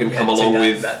drama that can come along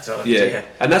with that sort of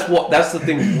and that's the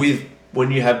thing with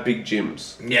when you have big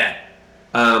gyms.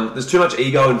 There's too much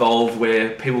ego involved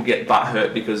where people get butt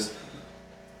hurt because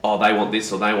they want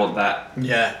this or they want that.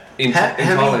 In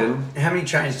Thailand, how many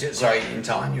trainers? In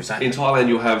Thailand, you're saying? In Thailand,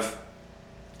 you'll have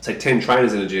say 10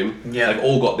 trainers in a gym. They've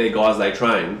all got their guys they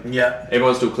train.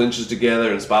 Everyone still clinches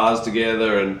together and spars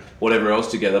together and whatever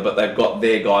else together, but they've got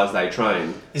their guys they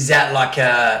train. Is that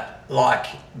like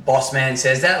boss man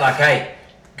says that? Like, hey,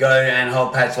 go and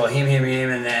hold pads for him,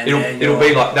 and then it'll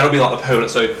be like that'll be like the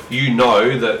permanent. So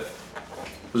that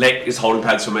Lek is holding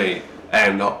pads for me,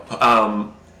 and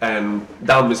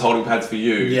Dum is holding pads for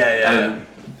you. And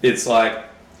it's like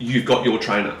you've got your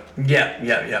trainer.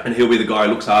 And he'll be the guy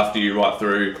who looks after you right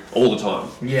through all the time.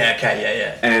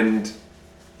 And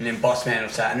then boss man will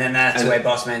say, and then that's where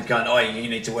boss man's going, you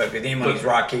need to work with him on his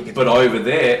right kick. But over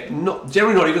there,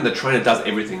 generally not even the trainer does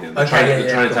everything. The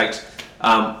trainer takes,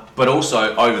 but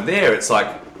also over there, it's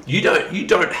like you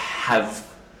don't have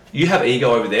you have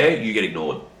ego over there, you get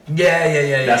ignored.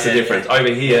 Yeah. That's the difference. Over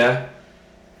here,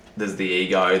 there's the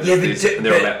ego. And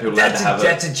there are about people allowed to have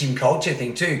That's a gym culture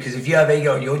thing too, because if you have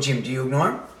ego at your gym, do you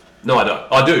ignore them? No, I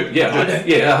don't. I do. Yeah, I do.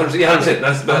 Yeah, 100%.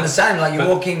 I'm the same. Like, you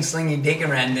walk in, sling your dick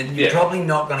around, and you're probably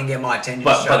not going to get my attention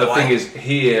But the away. thing is,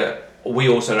 here, we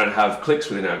also don't have cliques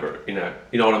within our group, you know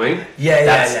what I mean?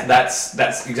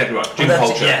 That's exactly right. Gym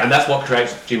culture, and that's what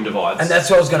creates gym divides. And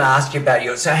that's what I was going to ask you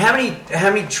about. So how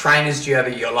many trainers do you have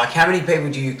at your, like, how many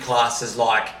people do you class as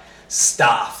like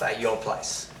staff at your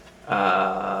place?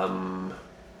 1,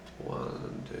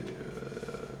 2,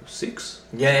 6.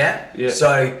 Yeah.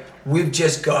 So we've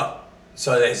just got,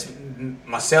 so there's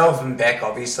myself and Beck,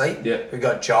 obviously. Yeah. We've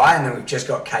got Jai, and then we've just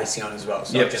got Casey on as well.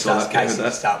 So I've just asked Casey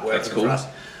to start working for us,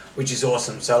 which is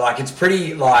awesome. So like, it's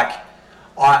pretty like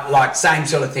same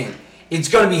sort of thing. It's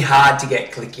going to be hard to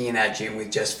get clicky in our gym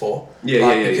with just 4.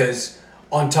 Because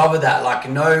on top of that,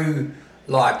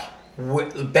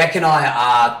 Beck and I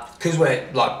are, because we're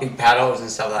like big paddlers and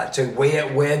stuff like that too.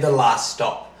 We're the last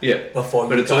stop. Yeah. Before,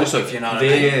 but you it's go, also, if you know what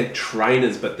they're I mean.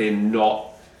 trainers, but they're not.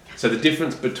 So the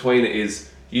difference between it is,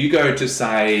 you go to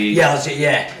say... I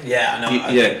know.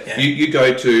 You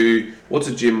go to, what's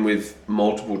a gym with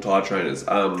multiple Thai trainers?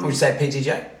 Would you say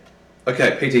PTJ?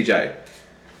 Okay, PTJ.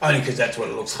 Only because that's what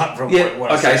it looks like from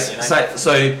what I said.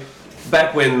 So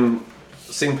back when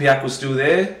Singh Piak was still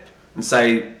there, and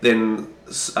say then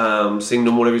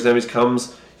Singnam, whatever his name is,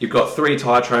 comes, you've got 3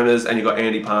 Thai trainers and you've got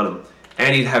Andy Parnham.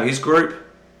 Andy'd have his group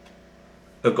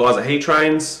of guys that he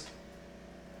trains.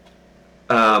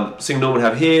 Singnam would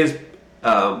have his.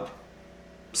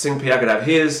 Singh Piak would have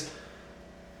his.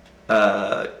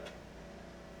 Palang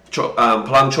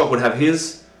Chok would have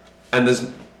his. And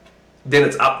then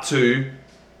it's up to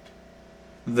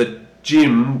the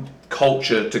gym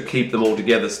culture to keep them all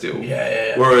together still.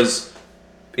 Yeah. Whereas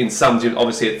in some gyms,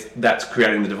 obviously that's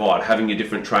creating the divide, having your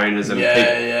different trainers and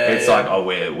it's like, oh,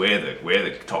 we're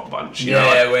the top bunch. You know,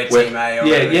 like, we're team A. Or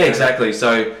exactly.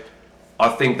 So I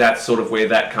think that's sort of where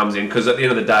that comes in, because at the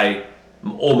end of the day,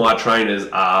 all my trainers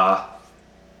are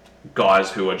guys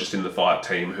who are just in the fight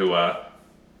team, who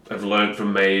have learned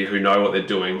from me, who know what they're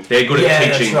doing. They're good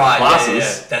at teaching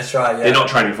classes. That's right. They're not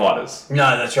training fighters.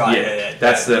 No, that's right.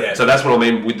 So that's what I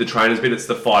mean with the trainers bit. It's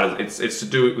the fighters. It's to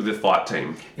do it with the fight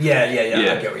team. Yeah. I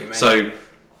get what you mean. So,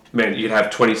 man, you could have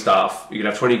 20 staff. You could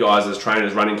have 20 guys as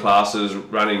trainers, running classes,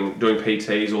 doing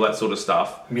PTs, all that sort of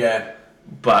stuff. Yeah.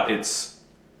 But it's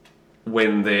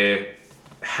when they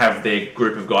have their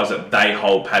group of guys that they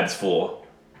hold pads for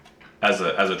as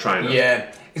a trainer.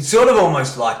 Yeah, it's sort of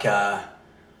almost like a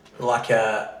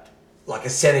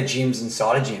set of gyms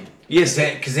inside a gym. Yes,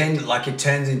 because then like it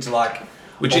turns into like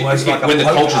when the culture's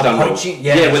done wrong.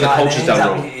 Yeah, when the culture's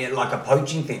done wrong. Like a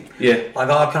poaching thing. Yeah. Like,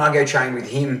 oh, can I go train with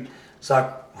him? It's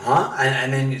like, huh?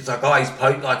 And then it's like,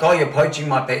 oh, you're poaching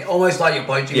my PT. Almost like you're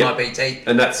poaching my PT.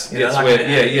 And that's where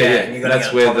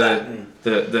that's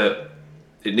where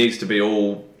it needs to be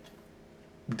all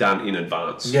done in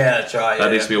advance. Yeah, that's right.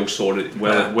 That needs to be all sorted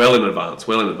well in advance.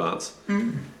 That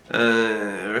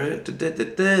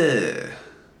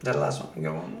last one,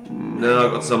 go on. No,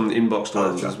 I've got some inbox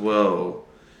ones as well.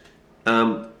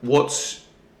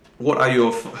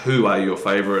 Who are your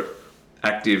favourite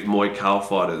active Muay Thai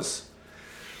fighters?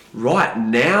 Right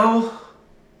now,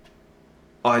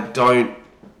 I don't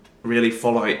really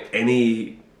follow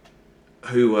any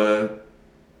who are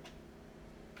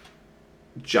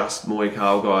just Muay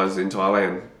Thai guys in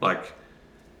Thailand. Like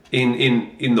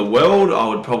in the world, I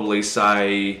would probably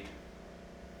say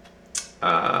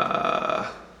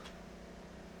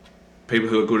people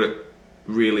who are good at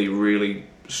really, really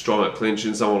strong at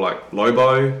clinching. Someone like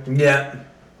Lobo. Yeah,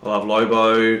 I love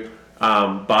Lobo.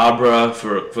 Barbara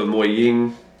for the Muay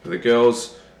Ying for the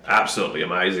girls, absolutely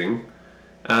amazing.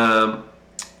 I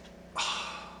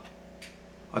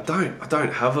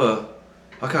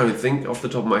can't even think off the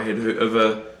top of my head of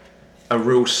a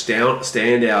real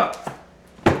standout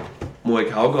Muay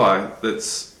Thai guy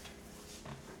that's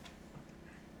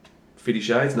 50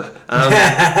 Shades. No,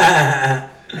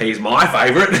 he's my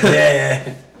favourite.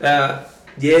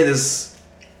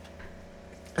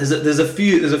 There's a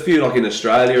few like in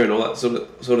Australia and all that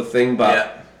sort of thing,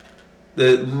 but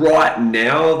right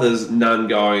now there's none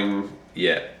going.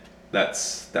 Yeah,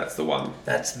 that's the one.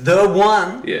 That's the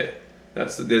one. Yeah,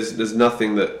 there's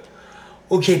nothing that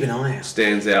we'll keep an eye out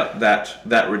stands out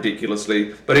that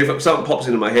ridiculously. But if something pops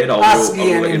into my head, I'll let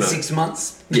you in know. 6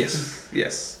 months. Yes.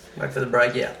 Wait for the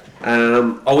break. Yeah.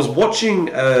 I was watching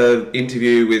an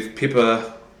interview with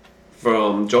Pippa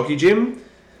from Jockey Gym,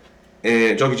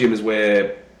 and Jockey Gym is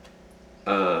where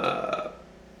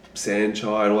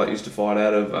Sanchai and all that used to fight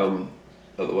out of.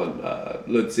 other one,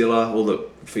 Lutzilla, all the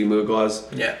femur guys.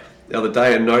 Yeah. The other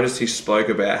day, I noticed he spoke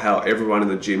about how everyone in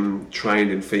the gym trained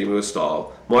in femur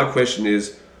style. My question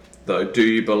is, though, do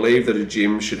you believe that a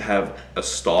gym should have a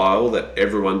style that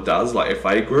everyone does, like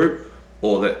FA group,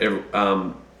 or that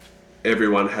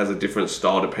everyone has a different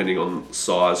style depending on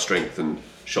size, strength, and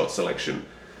shot selection?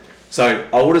 So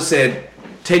I would have said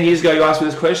 10 years ago, you asked me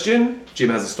this question, gym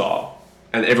has a style,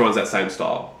 and everyone's that same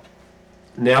style.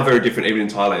 Now very different, even in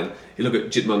Thailand. You look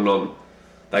at Jitmangnon,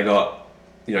 they got,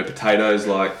 potatoes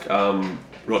like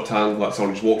Rotang, like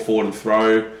someone just walk forward and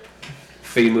throw.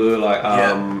 Femur, like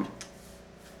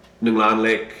Nung Lan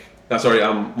Lek. Moi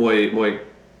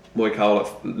Kao,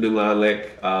 like Nung Lan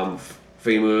Lek.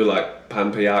 Femur, like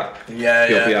Pan Piak.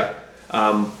 Yeah.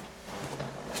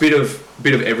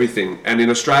 Bit of everything. And in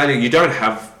Australia, you don't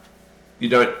have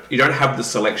the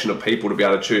selection of people to be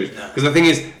able to choose. Because the thing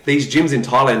is, these gyms in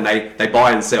Thailand, they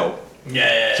buy and sell.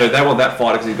 Yeah. So they want that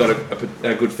fighter because he's got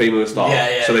a good femur style.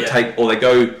 So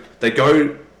they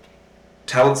go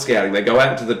talent scouting. They go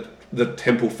out into the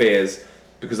temple fairs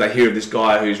because they hear of this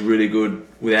guy who's really good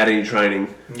without any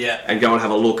training. Yeah. And go and have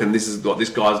a look, and this is what this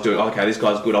guy's doing. Okay, this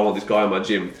guy's good. I want this guy in my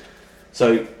gym.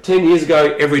 So 10 years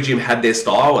ago, every gym had their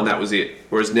style, and that was it.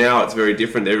 Whereas now it's very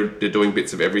different. They're doing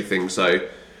bits of everything. So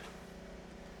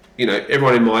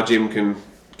everyone in my gym can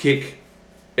kick.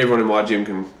 Everyone in my gym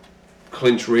can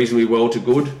clinch reasonably well to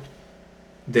good.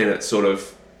 Then it's sort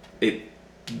of it.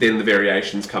 Then the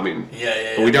variations come in.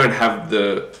 But we don't have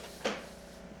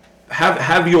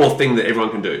have your thing that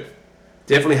everyone can do.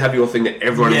 Definitely have your thing that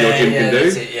everyone in your gym can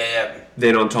do. That's it.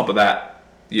 Then on top of that,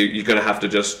 you're going to have to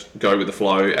just go with the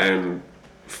flow and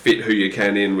fit who you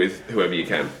can in with whoever you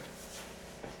can.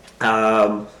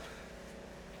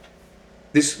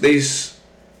 These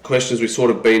questions we've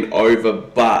sort of been over,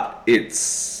 but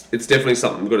it's definitely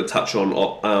something we've got to touch on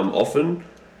often.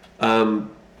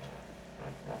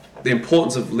 The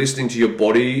importance of listening to your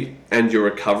body and your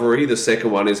recovery. The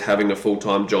second one is having a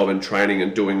full-time job and training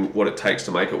and doing what it takes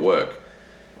to make it work.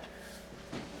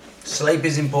 Sleep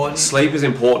is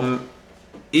important.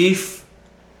 If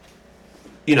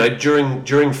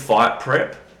during fight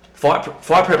prep,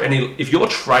 if you're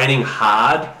training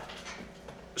hard,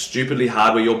 stupidly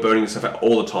hard, where you're burning yourself out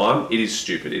all the time, it is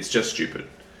stupid. It's just stupid.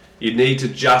 You need to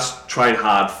just train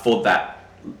hard for that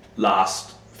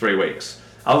last 3 weeks.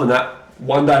 Other than that,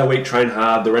 1 day a week train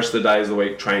hard, the rest of the days of the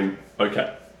week train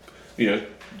okay.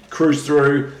 Cruise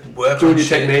through, doing your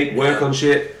technique, work on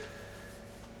shit.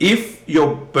 If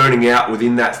you're burning out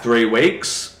within that 3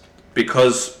 weeks,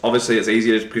 because obviously it's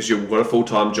easier because you've got a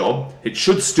full-time job, it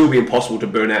should still be impossible to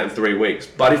burn out in 3 weeks.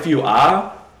 But if you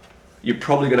are, you're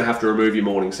probably going to have to remove your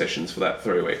morning sessions for that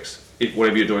 3 weeks. If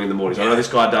whatever you're doing in the mornings. I know this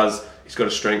guy he's got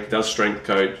does strength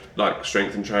coach, like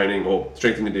strength and training or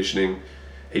strength and conditioning.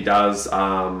 He does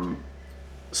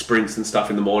sprints and stuff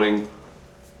in the morning.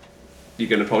 You're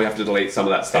going to probably have to delete some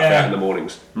of that stuff out in the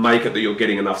mornings. Make it that you're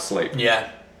getting enough sleep. Yeah.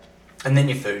 And then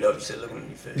your food, obviously, looking at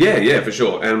your food. Yeah, for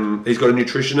sure. And he's got a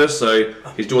nutritionist, so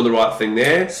he's doing the right thing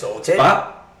there. Sorted.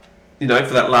 But, for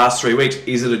that last 3 weeks,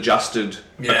 is it adjusted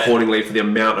accordingly for the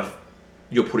amount of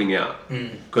you're putting out?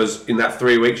 Because in that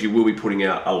 3 weeks, you will be putting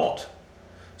out a lot.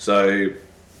 So,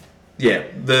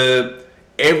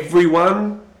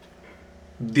 everyone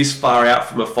this far out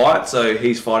from a fight, so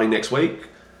he's fighting next week,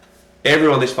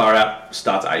 everyone this far out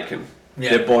starts aching.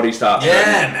 Their body starts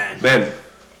hurting. Man,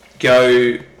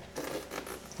 go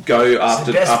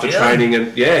after training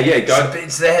and go.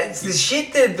 It's the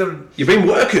shit that you've been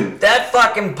working. That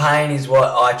fucking pain is what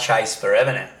I chase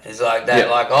forever now. It's like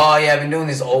that, I've been doing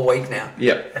this all week now.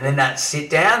 Yep. And then that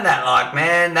sit down,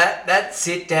 that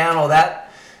sit down or that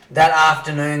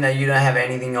afternoon that you don't have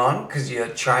anything on because your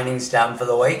training's done for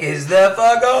the week is the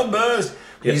fucking best.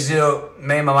 Yep.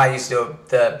 Me and my mate used to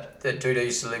do, the dude I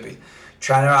used to live with,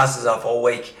 train our asses off all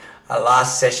week. Our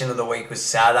last session of the week was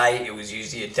Saturday. It was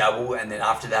usually a double, and then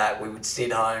after that, we would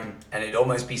sit home, and it'd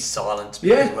almost be silent.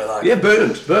 We're like,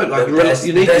 burnt. Like the best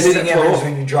thing ever is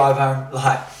when you drive home.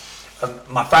 Like one of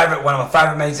my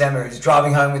favourite mates ever is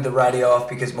driving home with the radio off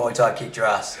because Muay Thai kicked your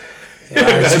ass.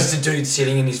 It's just a dude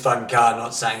sitting in his fucking car,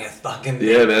 not saying a fucking thing.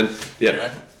 Yeah, man.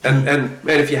 Yeah, and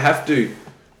man, if you have to,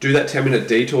 do that 10-minute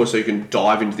detour so you can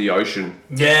dive into the ocean.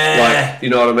 Yeah. Like, you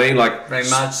know what I mean? Like, very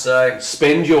much so.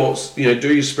 Spend your,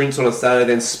 do your sprints on a Saturday,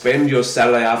 then spend your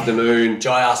Saturday afternoon.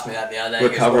 Jai asked me that the other day.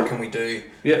 He goes, what can we do?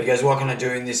 Yeah. He goes, what can I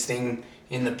do in this thing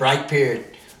in the break period?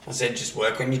 I said, just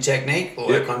work on your technique or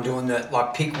work on doing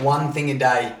pick one thing a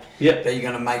day that you're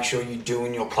going to make sure you do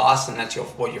in your class and that's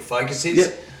what your focus is.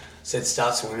 Yep. I said,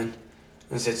 start swimming.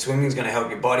 I said swimming's going to help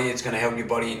your body. It's going to help your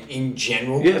body in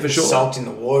general. Yeah, for sure. Salt in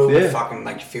the water will fucking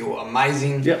make you feel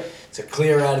amazing. Yep. To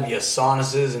clear out of your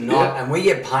sinuses and and we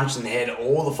get punched in the head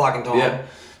all the fucking time. Yeah.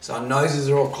 So our noses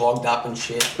are all clogged up and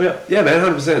shit. Yeah,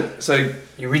 man, 100%. So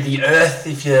you're with the earth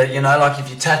if you're, like if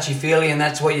you're touchy-feely and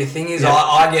that's what your thing is.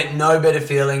 I get no better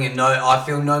feeling and I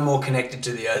feel no more connected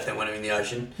to the earth than when I'm in the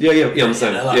ocean. Yeah,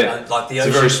 understand. Like the ocean. It's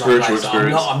a very spiritual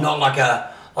experience. I'm not like I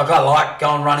like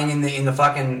going running in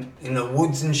the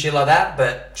woods and shit like that,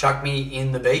 but chuck me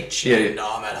in the beach and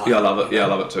I'm at home. Yeah, I love it. Yeah, I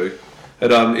love it too.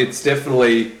 And it's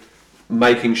definitely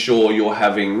making sure you're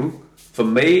having, for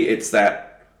me, it's that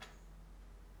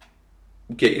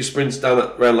get your sprints done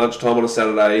around lunchtime on a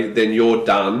Saturday, then you're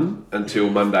done until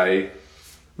Monday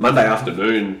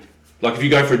afternoon. Like if you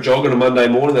go for a jog on a Monday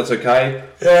morning, that's okay.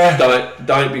 Yeah.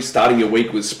 Don't be starting your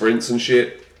week with sprints and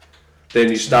shit. Then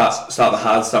you start the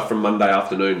hard stuff from Monday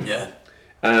afternoon. Yeah.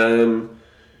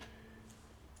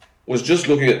 Was just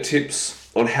looking at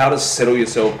tips on how to settle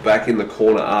yourself back in the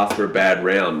corner after a bad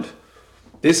round.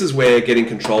 This is where getting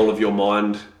control of your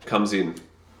mind comes in.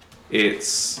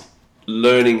 It's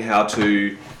learning how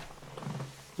to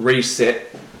reset.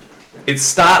 It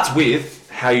starts with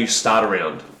how you start a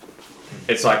round.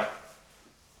 It's like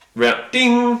round,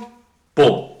 ding,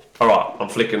 boom. All right, I'm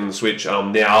flicking the switch.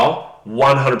 I'm now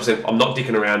 100%. I'm not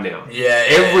dicking around now.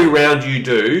 Every round you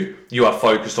do, you are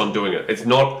focused on doing it. It's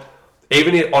not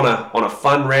even on a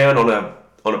fun round, on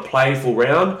a playful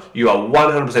round. You are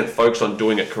 100% focused on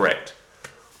doing it correct.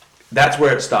 That's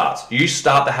where it starts. You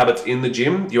start the habits in the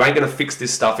gym. You ain't going to fix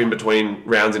this stuff in between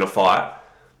rounds in a fight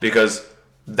because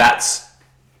that's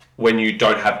when you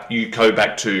go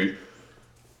back to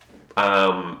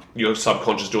your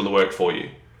subconscious doing the work for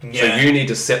you. Yeah. So you need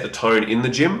to set the tone in the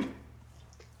gym.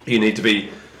 You need to be,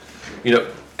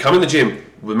 come in the gym.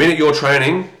 The minute you're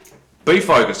training, be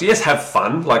focused. Yes, have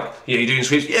fun. Like, you're doing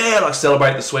sweeps. Yeah, like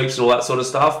celebrate the sweeps and all that sort of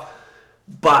stuff.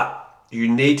 But you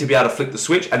need to be able to flick the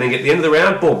switch and then get to the end of the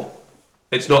round, boom.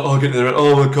 It's not, get to the round,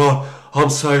 oh my God,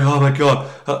 oh my God.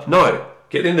 No,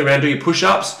 get to the end of the round, do your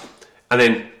push-ups, and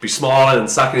then be smiling and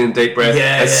sucking in deep breath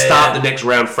and start the next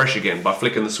round fresh again by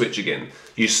flicking the switch again.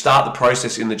 You start the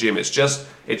process in the gym. It's just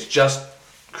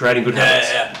creating good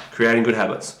habits. Creating good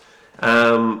habits.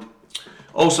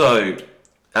 Also,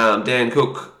 Dan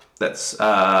Cook, that's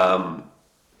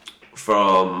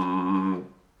from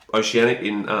Oceanic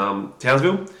in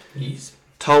Townsville. Yes.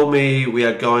 Told me we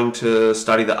are going to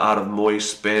study the art of Muay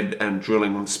sped and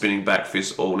drilling and spinning back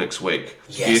fists all next week.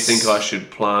 Yes. Do you think I should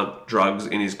plant drugs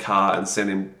in his car and send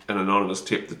him an anonymous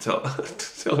tip to tell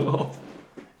him off?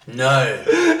 No.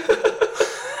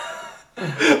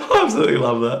 I absolutely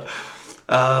love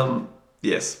that.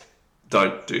 Yes,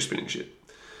 don't do spinning shit.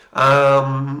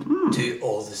 Do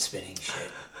all the spinning shit.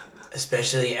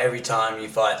 Especially every time you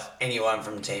fight anyone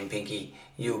from Team Pinky,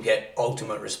 you'll get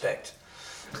ultimate respect.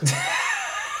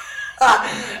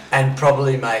 And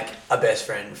probably make a best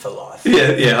friend for life.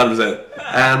 Yeah,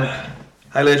 100%.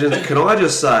 Hey, legends, can I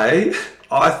just say,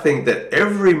 I think that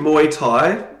every Muay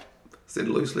Thai, said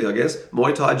loosely I guess,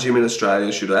 Muay Thai gym in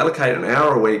Australia should allocate an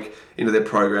hour a week into their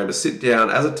program to sit down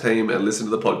as a team and listen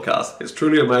to the podcast. It's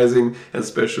truly amazing and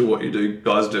special what you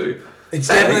guys do. It's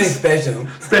definitely special.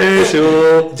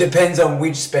 Special. Depends on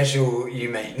which special you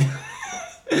mean.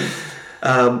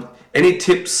 Any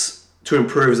tips to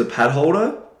improve as a pad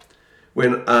holder?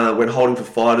 When holding for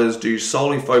fighters, do you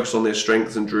solely focus on their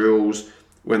strengths and drills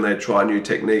when they try new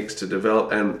techniques to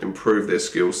develop and improve their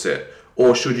skill set?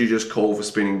 Or should you just call for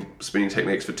spinning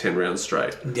techniques for 10 rounds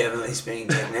straight? Definitely spinning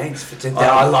techniques for 10 rounds.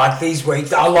 I like these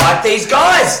weeks. I like these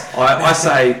guys. I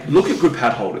say, look at good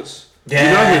pad holders. Yeah.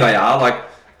 You know who they are. Like,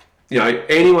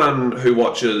 anyone who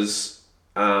watches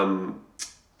Leo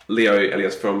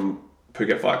Elias from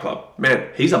Phuket Fight Club, man,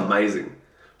 he's amazing.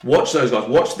 Watch those guys.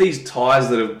 Watch these Thais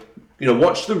that have,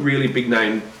 watch the really big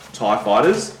name Thai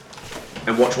fighters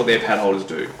and watch what their pad holders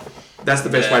do. That's the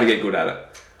best way to get good at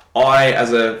it. I,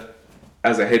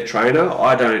 as a head trainer,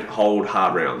 I don't hold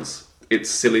hard rounds. It's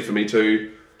silly for me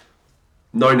to.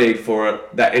 No need for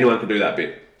it. That anyone can do that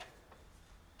bit.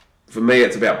 For me,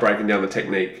 it's about breaking down the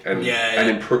technique and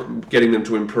getting them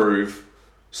to improve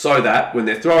so that when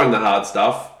they're throwing the hard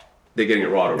stuff, they're getting it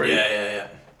right already. Yeah.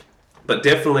 But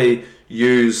definitely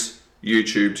use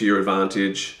YouTube to your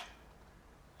advantage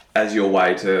as your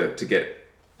way to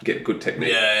get good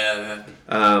technique. Yeah.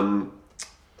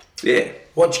 Yeah.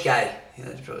 Watch Gay.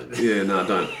 Yeah, no,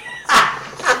 don't.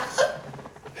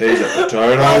 He's a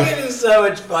potato. I'm going to so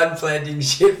much fun planting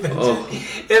shit.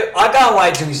 I can't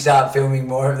wait till we start filming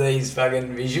more of these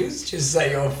fucking visuals, just so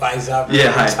your face up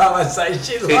every time I say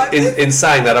shit like this. In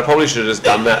saying that, I probably should have just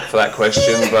done that for that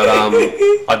question, but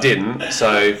I didn't.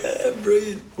 So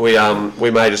brilliant.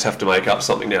 We may just have to make up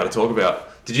something now to talk about.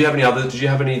 Did you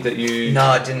have any that you... No,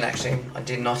 I didn't actually. I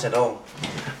did not at all.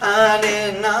 I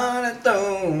did not at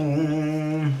all.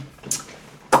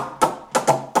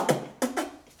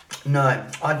 No,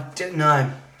 I didn't.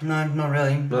 No, not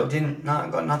really. No. I didn't. No, I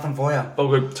got nothing for you. Oh,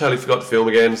 we totally forgot to film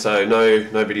again, so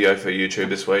no video for YouTube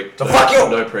this week. So fuck you!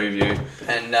 No preview.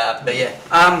 And, but yeah.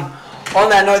 On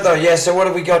that note though, yeah, so what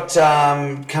have we got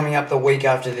coming up the week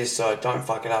after this? So don't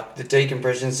fuck it up. The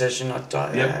decompression session, I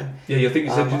don't... Yeah, I think you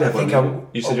said you'd have one. I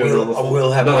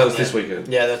will have one. No, that was this weekend.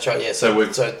 Yeah, that's right, yeah. So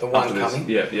the one coming.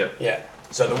 Yeah.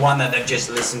 So the one that they've just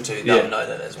listened to, they'll know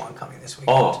that there's one coming this week.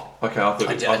 Oh, okay.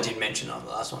 I did mention on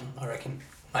the last one, I reckon.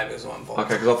 Maybe it was the one before.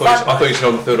 Okay, because I thought you said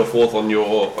on the 3rd or 4th on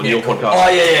your podcast. Oh,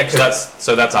 yeah.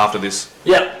 So that's after this.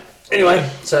 Yep. Anyway,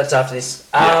 so that's after this.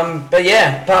 But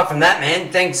yeah, apart from that, man,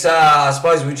 thanks. I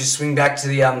suppose we just swing back to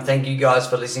the thank you guys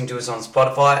for listening to us on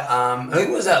Spotify.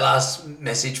 Who was that last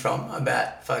message from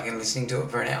about fucking listening to it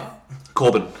for an hour?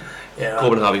 Corbin. Yeah, right.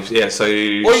 Corbin Harvey. Yeah, so... All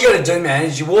you got to do, man,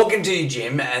 is you walk into your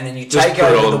gym and then you take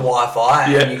over the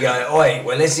Wi-Fi and you go, oi,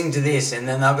 we're listening to this. And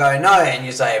then they'll go, no, and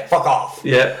you say, fuck off.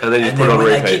 Yeah, and then you put it on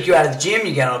repeat. And then when they kick you out of the gym,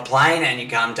 you get on a plane and you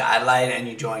come to Adelaide and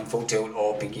you join Full Tilt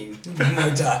or Pinky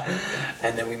Muay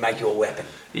and then we make you a weapon.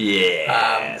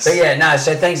 Yeah.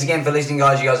 So thanks again for listening,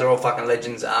 guys. You guys are all fucking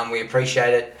legends. We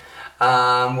appreciate it.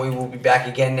 We will be back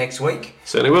again next week.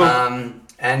 Certainly will.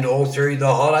 And all through the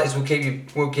holidays, we'll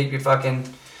keep you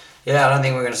fucking... Yeah, I don't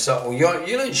think we're going to stop. Well,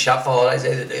 you don't shut for holidays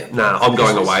either, do you? No, I'm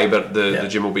going away, but the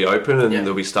gym will be open and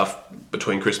there'll be stuff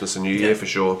between Christmas and New Year for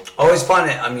sure. I always find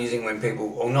it amusing when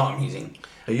people... Or not amusing.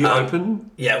 Are you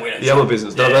open? Yeah, we don't. Yeah, I'm a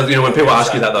business. When people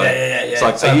ask you that though, it's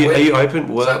like, are you open?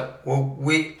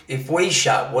 If we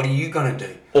shut, what are you going to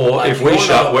do? Or if we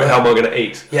shut, how am I going to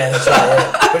eat? Yeah, that's right.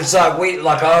 Yeah. But it's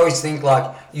like I always think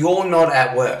you're not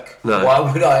at work. No. Why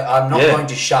would I? I'm not going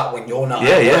to shut when you're not.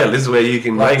 At work. This is where you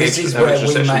can make this is where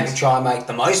we try and make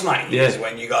the most money. Yeah. Is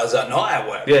when you guys are not at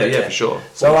work. Yeah, for sure.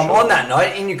 So on that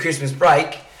note, in your Christmas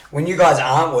break, when you guys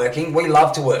aren't working, we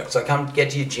love to work. So come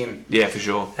get to your gym. Yeah, for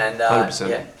sure. And 100%.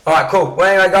 Yeah. All right, cool. Well,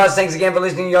 anyway, guys, thanks again for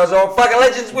listening. You guys are all fucking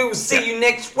legends. We will see you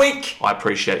next week. I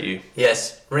appreciate you.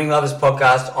 Yes, Ring Lovers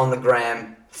Podcast on the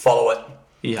gram. Follow it.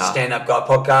 Yeah. Stand Up Guy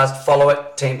Podcast. Follow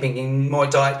it. Team Pinking Muay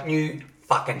Thai. You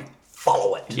fucking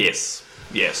follow it. Yes.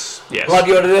 Love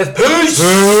you all to death. Peace.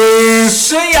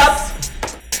 See ya.